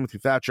Timothy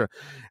Thatcher,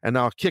 and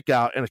now a kick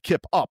out and a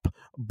kip up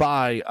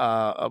by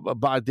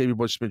Davey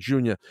Boy Smith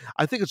Jr.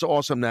 I think it's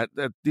awesome that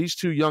these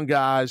two young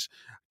guys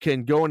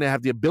can go and they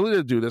have the ability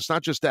to do this.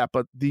 Not just that,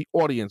 but the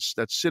audience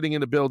that's sitting in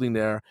the building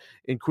there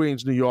in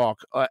Queens, New York,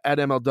 at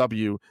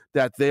MLW,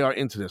 that they are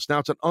into this. Now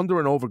it's an under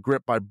and over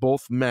grip by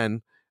both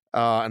men,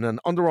 and an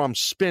underarm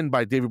spin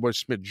by Davey Boy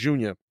Smith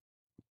Jr.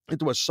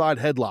 into a side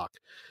headlock.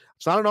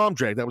 It's not an arm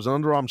drag. That was an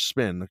underarm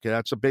spin. Okay,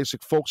 that's a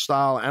basic folk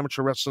style,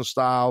 amateur wrestling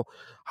style,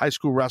 high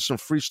school wrestling,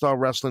 freestyle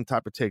wrestling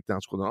type of takedown.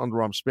 It's called an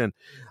underarm spin.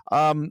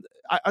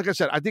 Like I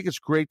said, I think it's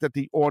great that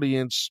the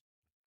audience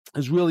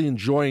is really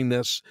enjoying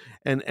this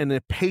and they're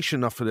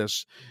patient enough for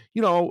this.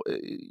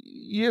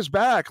 Years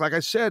back, like I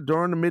said,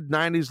 during the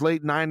mid-'90s,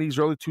 late '90s,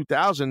 early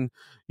 2000,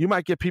 you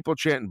might get people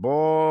chanting,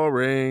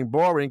 boring,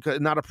 boring,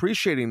 not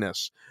appreciating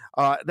this.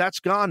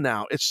 That's gone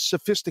now. It's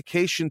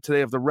sophistication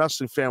today of the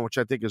wrestling fan, which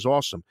I think is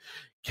awesome.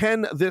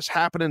 Can this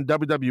happen in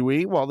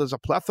WWE? Well, there's a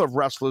plethora of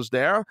wrestlers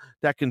there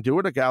that can do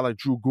it. A guy like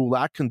Drew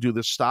Gulak can do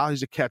this style.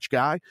 He's a catch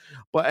guy.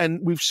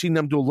 And we've seen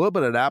them do a little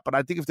bit of that. But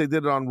I think if they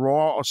did it on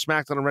Raw or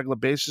SmackDown on a regular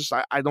basis,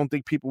 I don't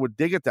think people would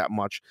dig it that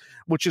much,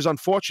 which is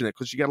unfortunate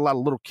because you got a lot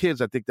of little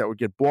kids, I think, that would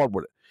get bored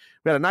with it.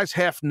 We had a nice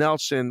half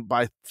Nelson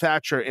by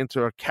Thatcher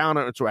into a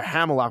counter, into a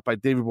hammerlock by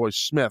Davey Boy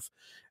Smith.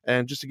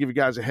 And just to give you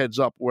guys a heads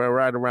up, we're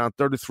at around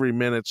 33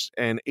 minutes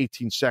and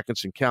 18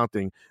 seconds and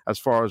counting as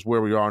far as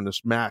where we are in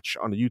this match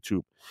on the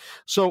YouTube.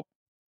 So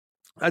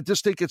I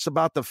just think it's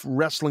about the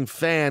wrestling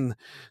fan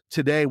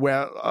today,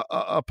 where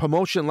a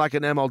promotion like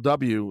an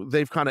MLW,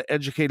 they've kind of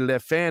educated their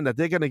fan that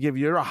they're going to give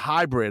you a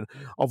hybrid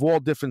of all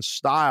different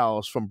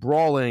styles, from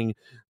brawling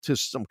to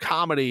some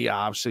comedy,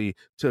 obviously,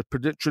 to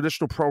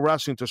traditional pro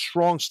wrestling, to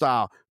strong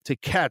style, to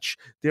catch.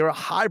 They're a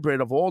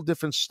hybrid of all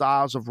different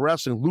styles of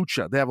wrestling.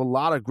 Lucha, they have a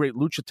lot of great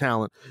lucha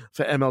talent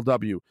for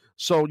MLW.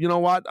 So you know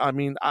what? I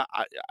mean,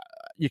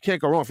 you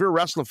can't go wrong. If you're a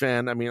wrestling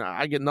fan, I mean,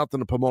 I get nothing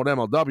to promote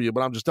MLW,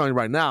 but I'm just telling you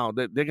right now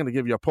that they're going to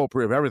give you a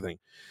potpourri of everything.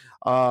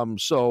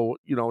 So,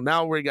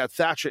 now we got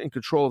Thatcher in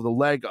control of the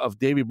leg of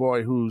Davey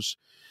Boy, who's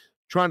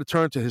trying to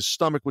turn to his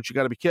stomach, which you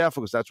got to be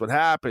careful because that's what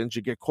happens.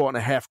 You get caught in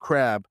a half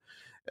crab,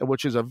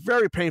 which is a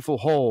very painful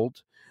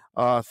hold.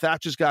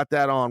 Thatcher's got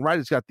that on, right?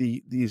 He's got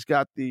the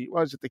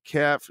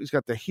calf. He's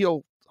got the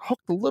heel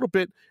hooked a little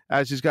bit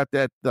as he's got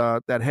that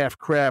half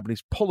crab, and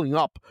he's pulling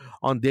up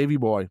on Davey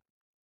Boy.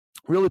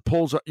 Really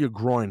pulls up your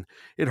groin.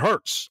 It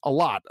hurts a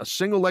lot. A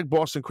single leg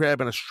Boston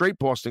Crab and a straight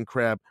Boston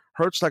Crab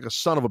hurts like a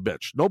son of a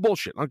bitch. No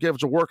bullshit. I don't care if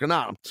it's a working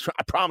out.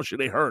 I promise you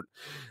they hurt.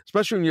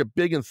 Especially when you're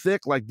big and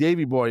thick like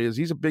Davey Boy is.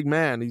 He's a big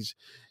man. He's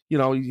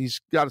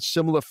got a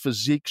similar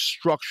physique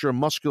structure,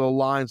 muscular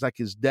lines like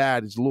his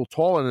dad. He's a little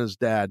taller than his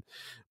dad,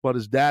 but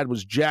his dad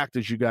was jacked,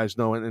 as you guys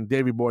know, and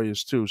Davey Boy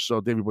is too. So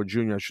Davey Boy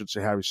Jr., I should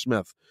say, Harry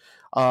Smith.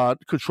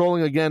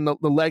 Controlling, again, the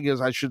leg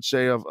is, I should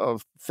say,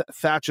 of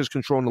Thatcher's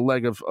controlling the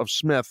leg of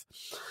Smith.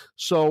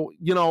 So,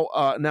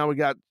 now we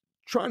got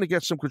trying to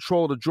get some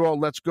control of the jaw.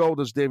 Let's go,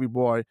 does Davey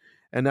Boy.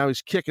 And now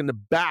he's kicking the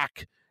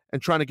back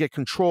and trying to get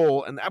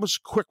control. And that was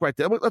quick right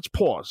there. Let's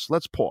pause. I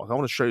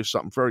want to show you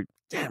something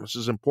this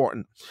is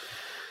important.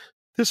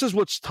 This is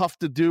what's tough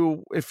to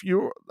do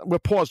we're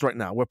paused right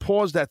now. We're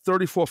paused at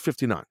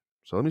 34:59.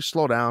 So let me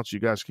slow down so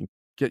you guys can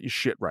get your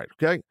shit right,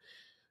 okay?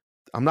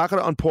 I'm not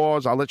going to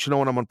unpause. I'll let you know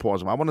when I'm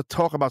unpausing. I want to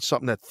talk about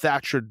something that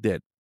Thatcher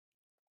did.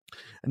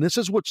 And this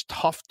is what's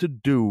tough to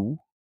do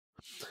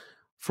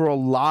for a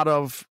lot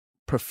of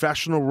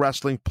professional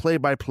wrestling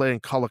play-by-play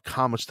and color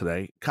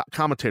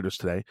commentators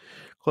today,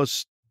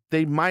 because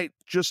they might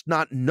just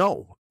not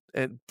know,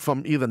 and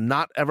from either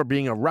not ever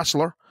being a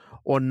wrestler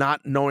or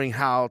not knowing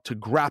how to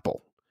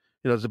grapple.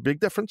 There's a big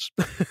difference,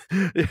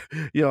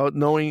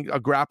 knowing a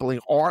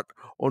grappling art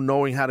or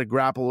knowing how to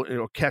grapple,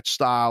 catch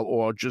style,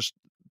 or just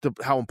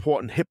how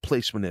important hip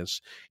placement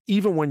is,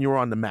 even when you're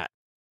on the mat,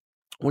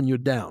 when you're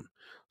down.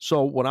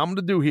 So what I'm going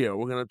to do here,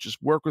 we're going to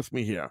just work with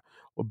me here.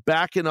 We're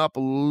backing up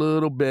a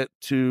little bit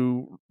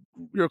to,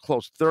 you're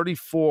close,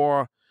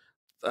 34.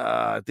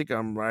 I think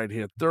I'm right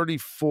here.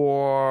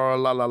 34.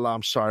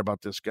 I'm sorry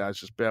about this, guys.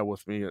 Just bear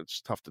with me.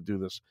 It's tough to do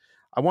this.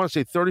 I want to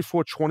say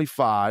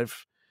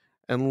 34:25,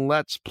 and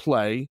let's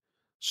play.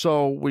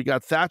 So we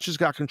got Thatcher's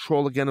got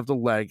control again of the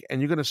leg,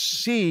 and you're going to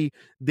see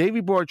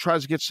Davey Boy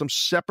tries to get some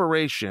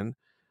separation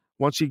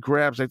once he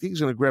grabs. I think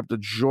he's going to grab the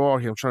jaw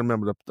here. I'm trying to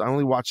remember. I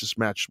only watched this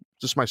match.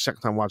 This is my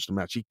second time watching the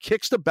match. He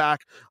kicks the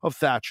back of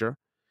Thatcher.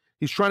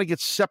 He's trying to get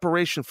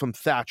separation from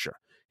Thatcher.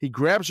 He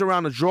grabs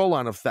around the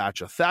jawline of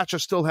Thatcher. Thatcher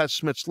still has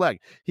Smith's leg.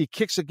 He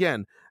kicks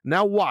again.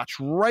 Now watch,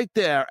 right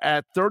there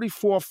at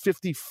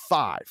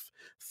 34:55,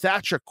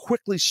 Thatcher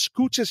quickly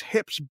scoots his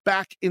hips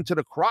back into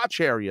the crotch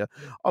area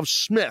of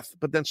Smith,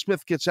 but then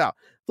Smith gets out.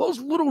 Those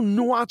little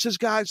nuances,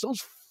 guys,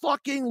 those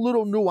fucking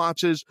little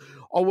nuances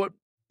are what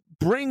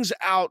brings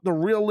out the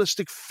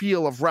realistic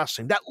feel of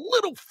wrestling. That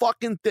little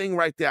fucking thing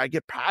right there, I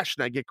get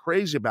passionate, I get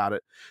crazy about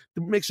it.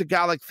 It makes a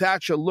guy like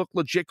Thatcher look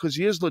legit because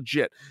he is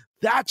legit.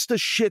 That's the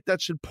shit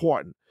that's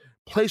important.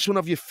 Placement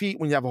of your feet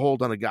when you have a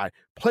hold on a guy.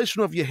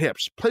 Placement of your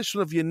hips.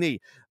 Placement of your knee.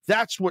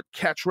 That's what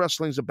catch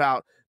wrestling's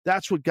about.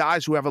 That's what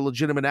guys who have a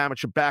legitimate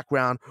amateur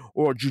background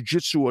or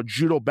jiu-jitsu or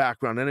judo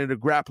background and into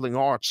grappling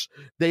arts,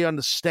 they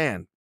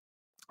understand.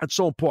 That's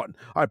so important.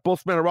 All right,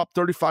 both men are up.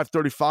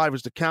 35-35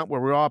 is the count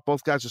where we are.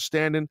 Both guys are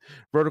standing,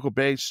 vertical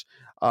base,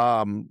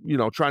 trying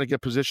to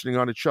get positioning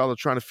on each other,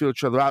 trying to feel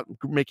each other out,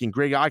 making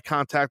great eye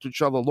contact with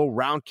each other. A low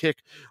round kick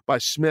by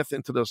Smith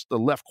into the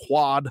left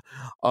quad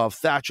of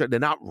Thatcher. They're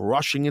not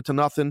rushing into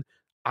nothing.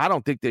 I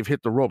don't think they've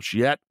hit the ropes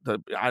yet.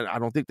 I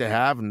don't think they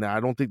have, and I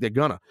don't think they're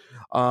gonna.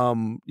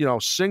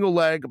 Single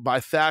leg by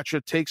Thatcher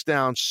takes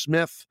down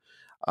Smith.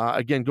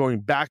 Again, going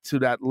back to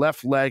that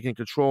left leg and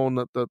controlling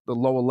the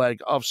lower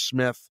leg of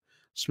Smith.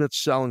 Smith's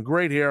selling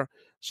great here.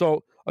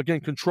 So, again,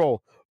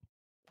 control.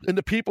 And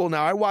the people,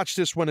 now I watched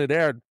this when it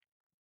aired.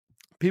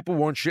 People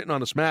weren't shitting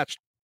on this match.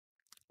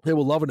 They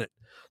were loving it.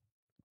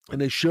 And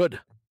they should.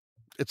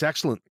 It's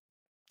excellent.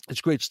 It's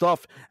great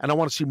stuff. And I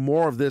want to see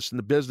more of this in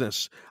the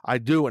business. I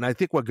do. And I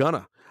think we're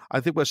gonna.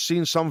 I think we're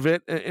seeing some of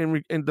it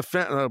in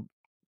defense.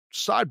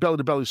 Side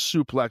belly-to-belly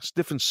suplex,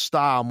 different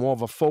style, more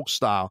of a folk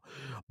style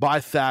by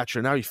Thatcher.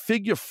 Now, he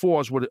figure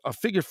fours with a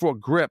figure four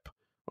grip.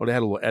 Oh, they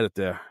had a little edit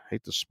there.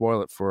 Hate to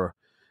spoil it for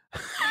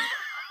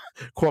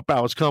Court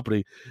Bauer's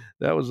company.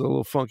 That was a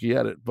little funky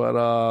edit, but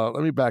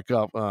let me back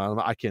up.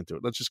 I can't do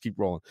it. Let's just keep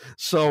rolling.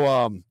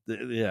 So,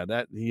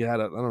 that he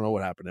had I don't know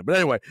what happened there. But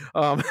anyway,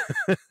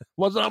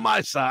 wasn't on my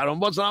side.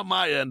 Wasn't on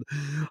my end.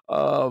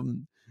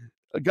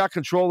 Got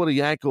control of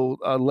the ankle,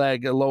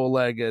 leg, a lower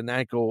leg, and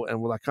ankle,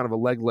 and with kind of a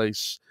leg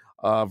lace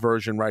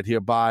version right here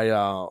by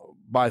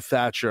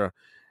Thatcher,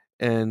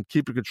 and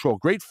keeping control.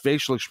 Great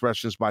facial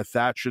expressions by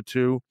Thatcher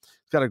too.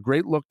 He's got a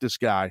great look. This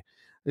guy,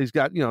 he's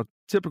got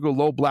typical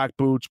low black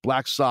boots,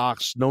 black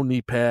socks, no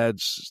knee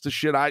pads. It's the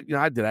shit I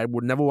did. I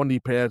would never wear knee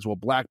pads. Well,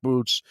 black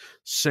boots,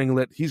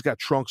 singlet. He's got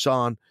trunks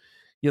on.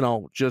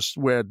 Just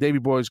where Davey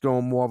Boy's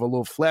going more of a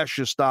little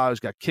flashier style.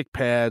 He's got kick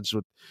pads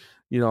with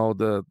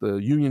the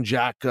Union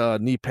Jack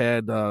knee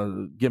pad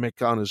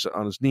gimmick on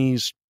his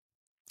knees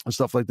and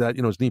stuff like that.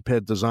 His knee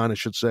pad design, I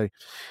should say,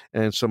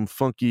 and some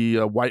funky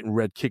white and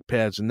red kick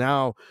pads. And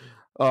now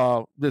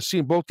they're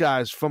seeing both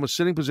guys from a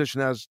sitting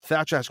position as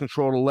Thatcher has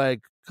control of the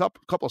leg,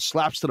 couple of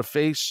slaps to the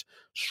face,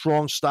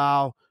 strong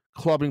style,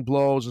 clubbing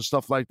blows and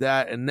stuff like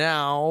that. And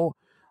now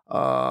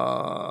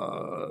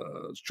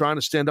trying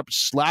to stand up,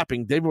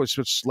 slapping. Davey Boy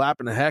Smith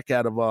slapping the heck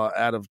out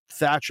of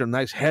Thatcher.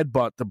 Nice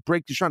headbutt.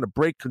 He's trying to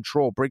break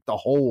control, break the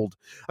hold.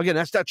 Again,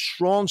 that's that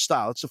strong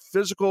style. It's a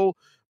physical,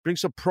 bring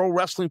some pro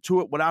wrestling to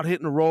it without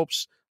hitting the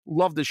ropes.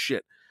 Love this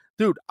shit.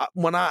 Dude,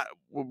 when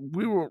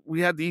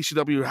we had the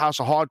ECW House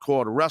of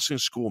Hardcore, the wrestling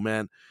school,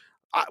 man.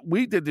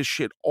 We did this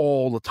shit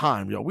all the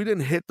time, yo. We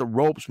didn't hit the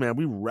ropes, man.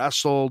 We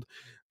wrestled.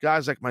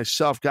 Guys like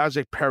myself, guys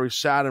like Perry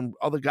Saturn,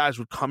 other guys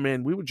would come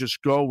in. We would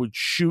just go, we'd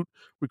shoot.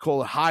 We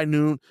call it high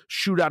noon.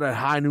 Shoot out at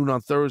high noon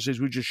on Thursdays.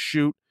 We just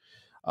shoot.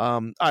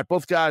 All right,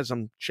 both guys,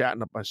 I'm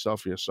chatting up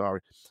myself here, sorry.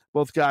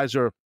 Both guys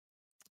are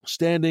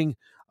standing.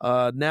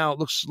 Now it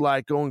looks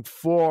like going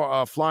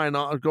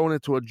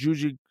into a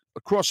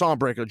cross arm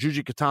breaker,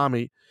 Juji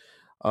Katami.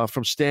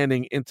 From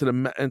standing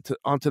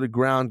onto the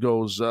ground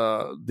goes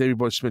Davey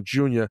Boy Smith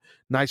Jr.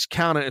 Nice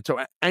counter into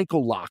an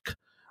ankle lock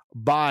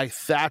by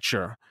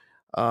Thatcher.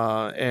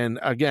 And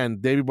again,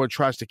 Davey Boy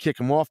tries to kick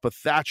him off, but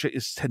Thatcher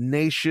is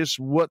tenacious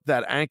with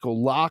that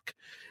ankle lock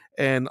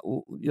and,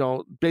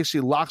 basically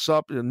locks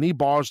up and knee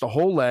bars the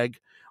whole leg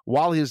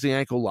while he has the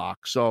ankle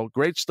lock. So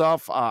great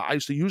stuff. I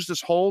used to use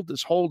this hold.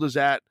 This hold is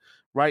at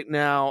right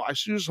now, I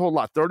used to use this hold a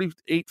lot,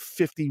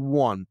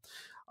 38.51.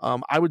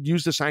 I would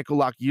use this ankle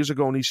lock years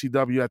ago in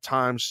ECW at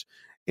times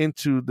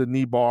into the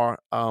knee bar.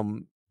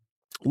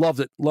 Loved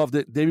it.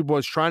 Davey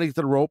Boy's trying to get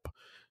to the rope.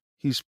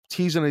 He's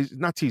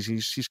not teasing.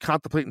 He's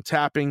contemplating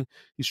tapping.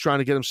 He's trying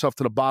to get himself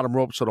to the bottom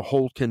rope so the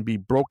hold can be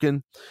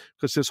broken,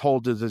 because this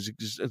hold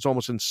it's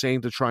almost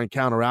insane to try and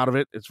counter out of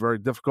it. It's very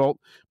difficult,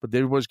 but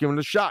Davey Boy's giving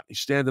it a shot. He's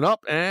standing up,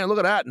 and look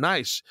at that.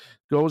 Nice.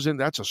 Goes in.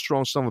 That's a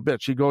strong son of a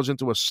bitch. He goes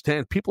into a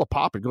stand. People are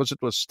popping. Goes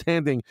into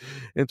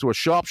a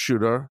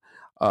sharpshooter.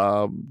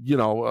 Awesome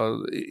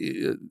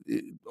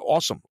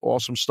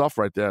stuff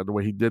right there. The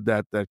way he did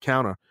that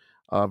counter.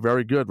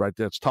 Very good right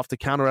there. It's tough to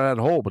counter that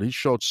hole, but he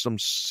showed some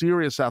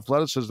serious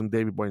athleticism,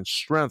 Davey Boy, and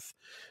strength.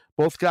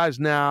 Both guys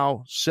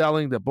now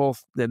selling.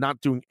 They're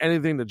not doing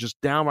anything. They're just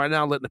down right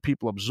now, letting the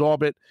people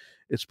absorb it.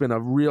 It's been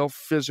a real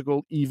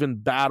physical, even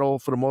battle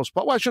for the most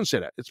part. Well, I shouldn't say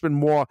that. It's been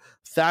more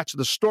Thatcher.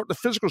 The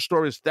physical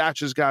story is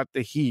Thatcher's got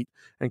the heat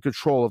and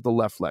control of the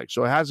left leg.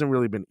 So it hasn't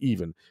really been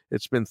even.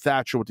 It's been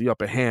Thatcher with the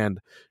upper hand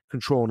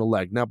controlling the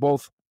leg. Now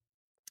both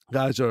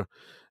guys are,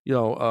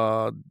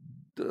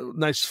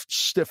 nice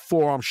stiff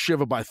forearm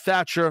shiver by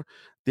Thatcher.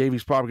 Davey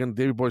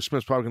Boy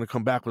Smith's probably going to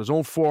come back with his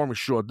own forearm. He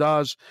sure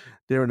does.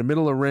 They're in the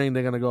middle of the ring.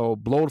 They're going to go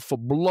blow for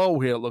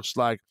blow here, it looks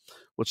like,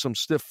 with some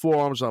stiff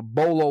forearms, a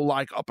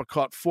bolo-like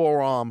uppercut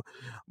forearm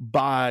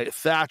by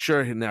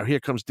Thatcher. And now here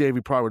comes Davey,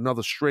 probably with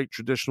another straight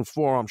traditional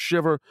forearm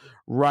shiver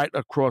right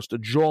across the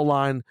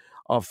jawline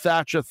of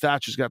Thatcher.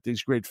 Thatcher's got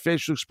these great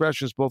facial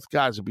expressions. Both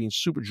guys are being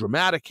super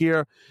dramatic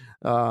here,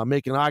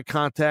 making eye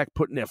contact,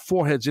 putting their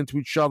foreheads into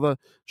each other,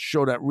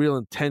 show that real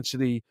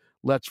intensity.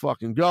 Let's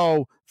fucking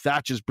go.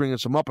 Thatcher's bringing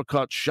some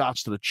uppercut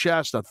shots to the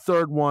chest. A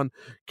third one,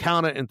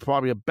 counter, and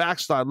probably a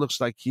backslide, looks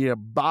like here,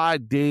 by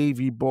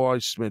Davey Boy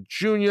Smith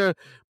Jr.,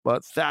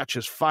 but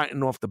Thatcher's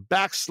fighting off the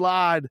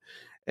backslide.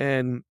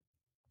 And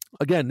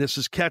again, this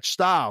is catch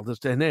style.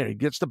 And there he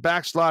gets the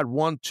backslide,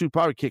 1, 2,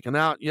 probably kicking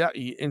out. Yeah,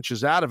 he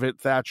inches out of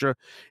it, Thatcher,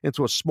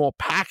 into a small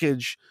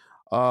package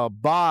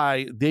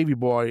by Davey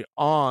Boy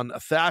on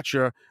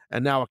Thatcher,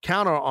 and now a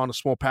counter on a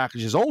small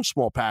package, his own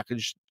small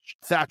package.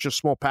 Thatcher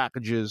small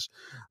packages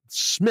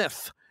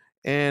Smith,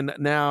 and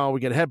now we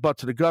get a headbutt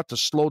to the gut to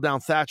slow down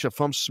Thatcher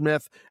from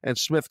Smith, and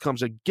Smith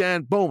comes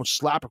again, boom,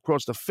 slap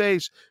across the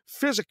face.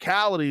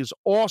 Physicality is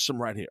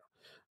awesome right here.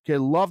 Okay,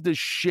 love this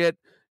shit.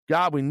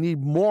 God, we need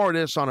more of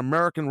this on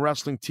American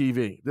Wrestling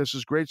TV. This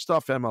is great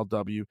stuff,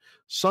 MLW.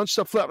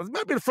 Sunset flip. It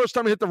might be the first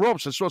time he hit the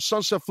ropes. I saw a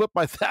sunset flip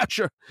by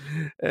Thatcher,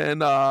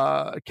 and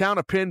a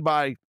counter pin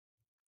by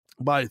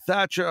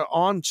Thatcher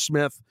on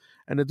Smith,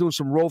 and they're doing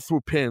some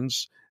roll-through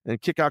pins. And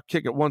kick out,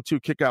 1, 2,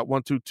 kick out,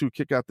 1, 2, 2,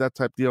 kick out, that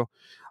type deal.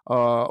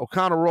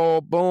 O'Connor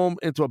roll, boom,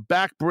 into a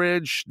back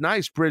bridge.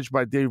 Nice bridge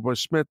by Davey Boy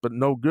Smith, but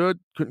no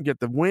good. Couldn't get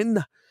the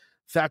win.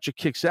 Thatcher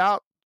kicks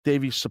out.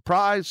 Davey's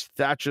surprised.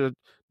 Thatcher,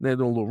 they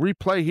do a little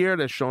replay here.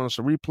 They're showing us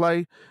a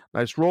replay.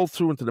 Nice roll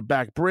through into the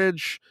back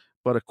bridge,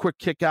 but a quick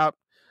kick out.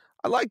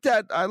 I like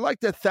that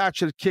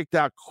Thatcher kicked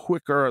out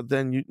quicker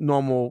than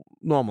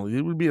normally.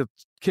 It would be a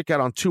kick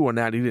out on 2 on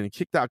that. He didn't. He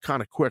kicked out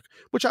kind of quick,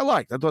 which I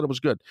liked. I thought it was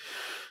good.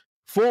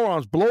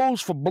 Forearms, blows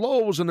for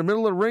blows in the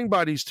middle of the ring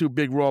by these two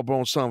big raw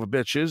bone son of a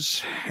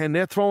bitches. And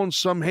they're throwing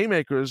some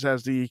haymakers,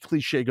 as the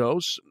cliche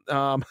goes,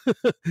 in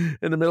the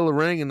middle of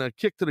the ring. And a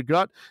kick to the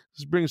gut. This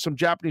is bringing some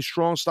Japanese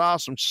strong style,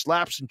 some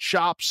slaps and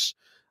chops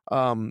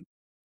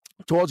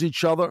towards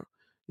each other.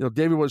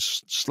 David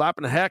was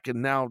slapping the heck,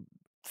 and now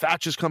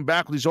Thatcher's come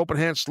back with these open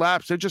hand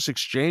slaps. They're just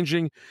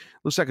exchanging.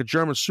 Looks like a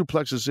German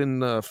suplex is in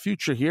the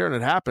future here, and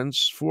it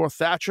happens for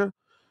Thatcher.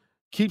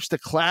 Keeps the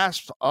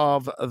clasp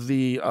of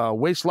the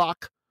waist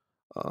lock,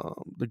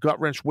 the gut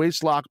wrench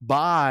waist lock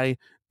by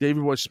Davey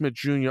Boy Smith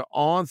Jr.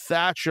 on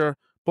Thatcher.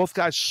 Both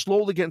guys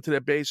slowly get into their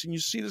base, and you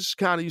see this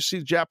you see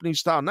the Japanese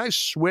style. Nice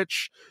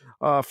switch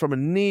from a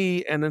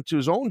knee and into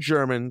his own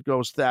German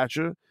goes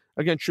Thatcher.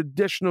 Again,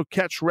 traditional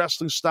catch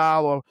wrestling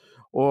style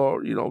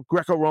or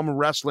Greco-Roman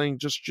wrestling.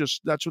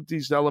 Just that's what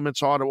these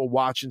elements are that we're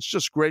watching. It's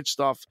just great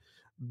stuff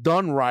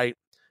done right.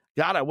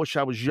 God, I wish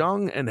I was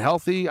young and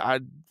healthy.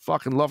 I'd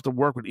fucking love to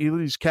work with either of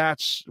these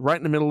cats right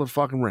in the middle of the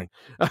fucking ring.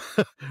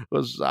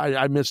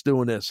 I miss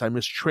doing this. I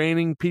miss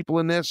training people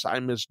in this. I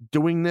miss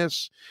doing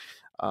this.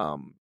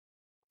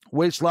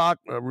 Waist lock,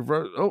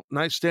 reverse. Oh,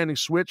 nice standing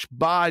switch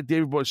by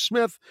Davey Boy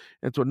Smith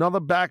into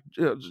another back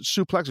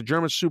suplex, a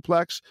German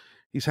suplex.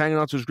 He's hanging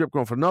on to his grip,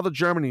 going for another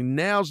German. He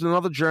nails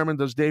another German.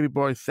 Does Davey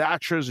Boy.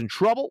 Thatcher's in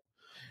trouble.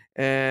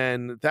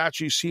 And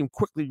Thatcher, you see him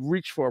quickly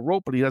reach for a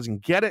rope, but he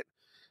doesn't get it.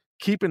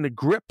 Keeping the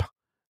grip.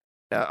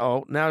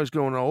 Now he's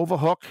going to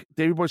overhook.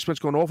 Davey Boy Smith's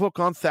going to overhook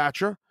on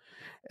Thatcher.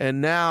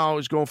 And now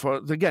he's going for,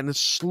 again, this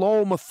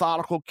slow,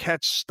 methodical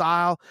catch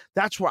style.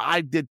 That's where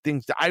I did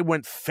things. I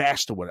went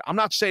faster with it. I'm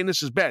not saying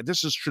this is bad.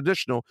 This is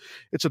traditional.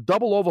 It's a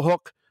double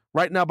overhook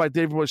right now by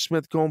Davey Boy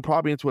Smith, going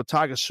probably into a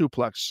Tiger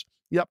suplex.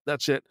 Yep,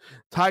 that's it.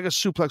 Tiger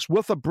suplex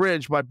with a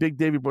bridge by Big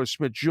Davey Boy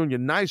Smith Jr.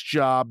 Nice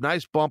job.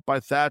 Nice bump by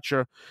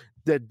Thatcher.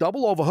 They're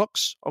double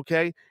overhooks,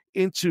 okay,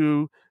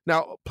 into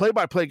now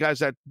play-by-play guys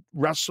that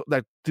wrestle,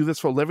 that do this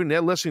for a living,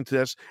 they're listening to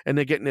this and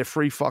they're getting their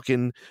free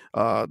fucking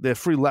their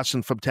free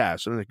lesson from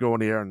Taz, and they go in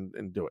the air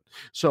and do it.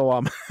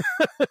 So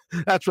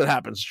that's what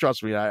happens.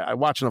 Trust me, I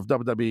watch enough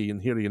WWE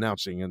and hear the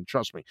announcing, and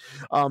trust me.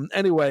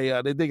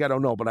 Anyway, they think I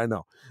don't know, but I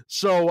know.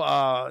 So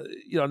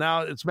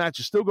now its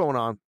match is still going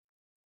on.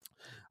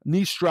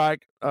 Knee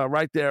strike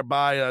right there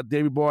by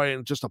Davey Boy,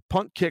 and just a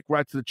punt kick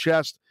right to the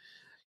chest.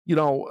 You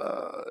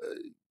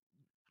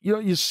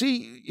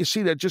see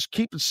that just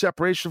keeping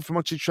separation from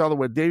amongst each other,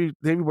 where Davey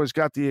Boy's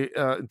got the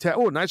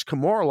nice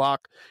Kimura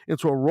lock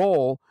into a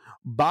roll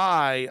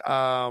by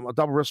a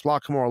double wrist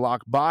lock Kimura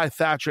lock by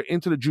Thatcher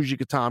into the Juji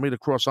Katami, the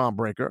cross arm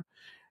breaker,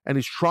 and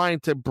he's trying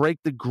to break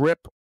the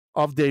grip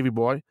of Davey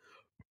Boy,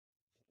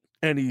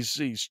 and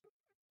he's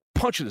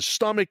punching his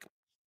stomach,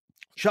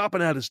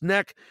 chopping at his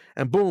neck,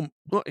 and boom,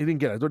 he didn't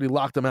get it. I thought he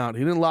locked him out.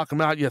 He didn't lock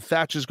him out. Yeah,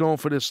 Thatcher's going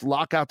for this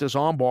lockout, this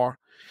arm bar,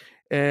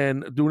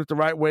 and doing it the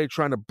right way,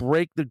 trying to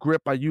break the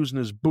grip by using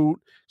his boot.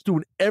 He's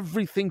doing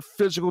everything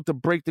physical to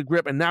break the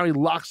grip, and now he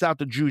locks out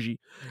the Juji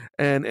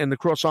and the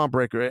cross arm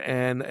breaker.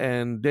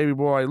 And Davey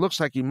Boy looks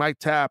like he might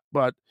tap,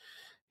 but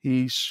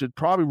he should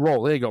probably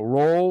roll. There you go.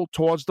 Roll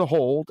towards the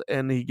hold,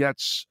 and he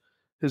gets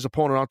his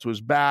opponent onto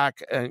his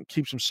back and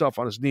keeps himself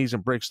on his knees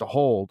and breaks the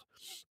hold.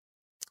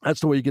 That's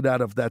the way you get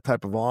out of that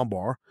type of arm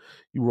bar.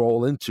 You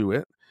roll into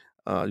it.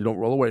 You don't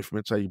roll away from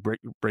it. So you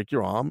break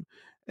your arm.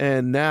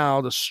 And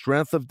now the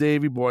strength of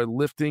Davey Boy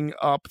lifting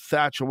up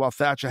Thatcher while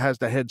Thatcher has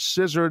the head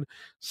scissored,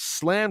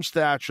 slams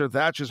Thatcher.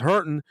 Thatcher's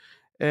hurting,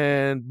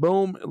 and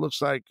boom! It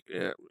looks like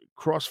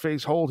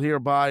crossface hold here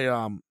by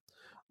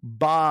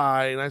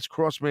nice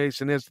cross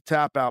mace, and there's the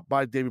tap out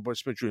by Davey Boy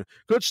Smith Jr.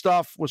 Good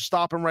stuff. Was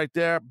stopping right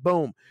there.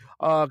 Boom!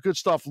 Good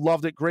stuff.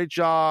 Loved it. Great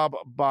job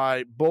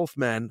by both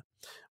men.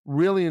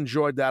 Really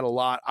enjoyed that a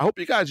lot. I hope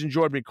you guys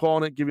enjoyed me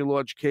calling it. Give you a little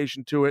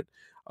education to it.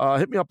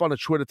 Hit me up on the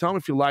Twitter. Tell me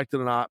if you liked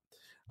it or not.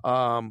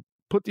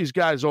 Put these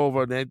guys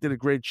over. They did a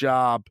great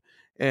job.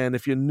 And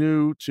if you're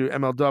new to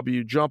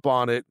MLW, jump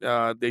on it.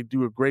 They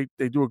do a great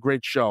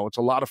show. It's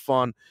a lot of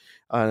fun.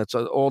 It's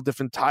all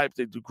different types.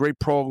 They do great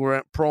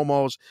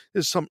promos.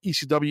 There's some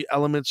ECW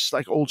elements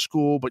like old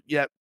school, but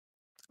yet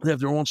they have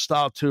their own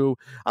style too.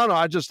 I don't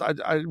know.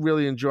 I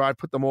really enjoy. I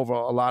put them over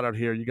a lot out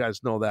here. You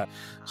guys know that.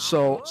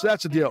 So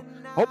that's the deal.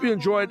 Hope you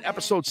enjoyed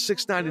episode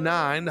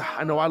 699.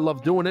 I know I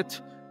love doing it.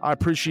 I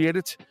appreciate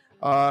it.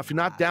 If you're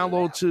not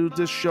downloaded to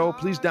this show,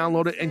 please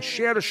download it and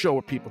share the show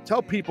with people.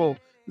 Tell people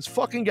this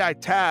fucking guy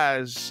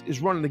Taz is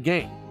running the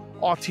game.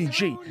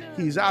 RTG.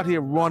 He's out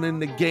here running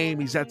the game.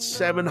 He's at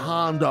 7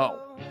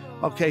 Hondo.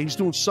 Okay, he's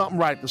doing something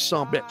right, the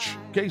son of a bitch.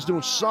 Okay, he's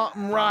doing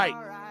something right.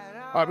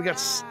 All right, we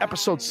got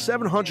episode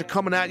 700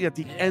 coming at you at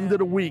the end of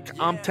the week.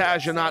 I'm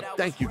Taz Yanot.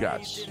 Thank you,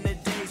 guys.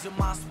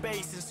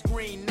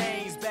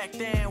 Back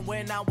then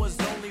when I was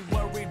only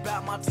worried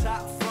about my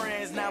top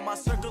friends. Now my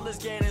circle is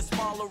getting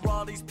smaller.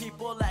 All these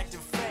people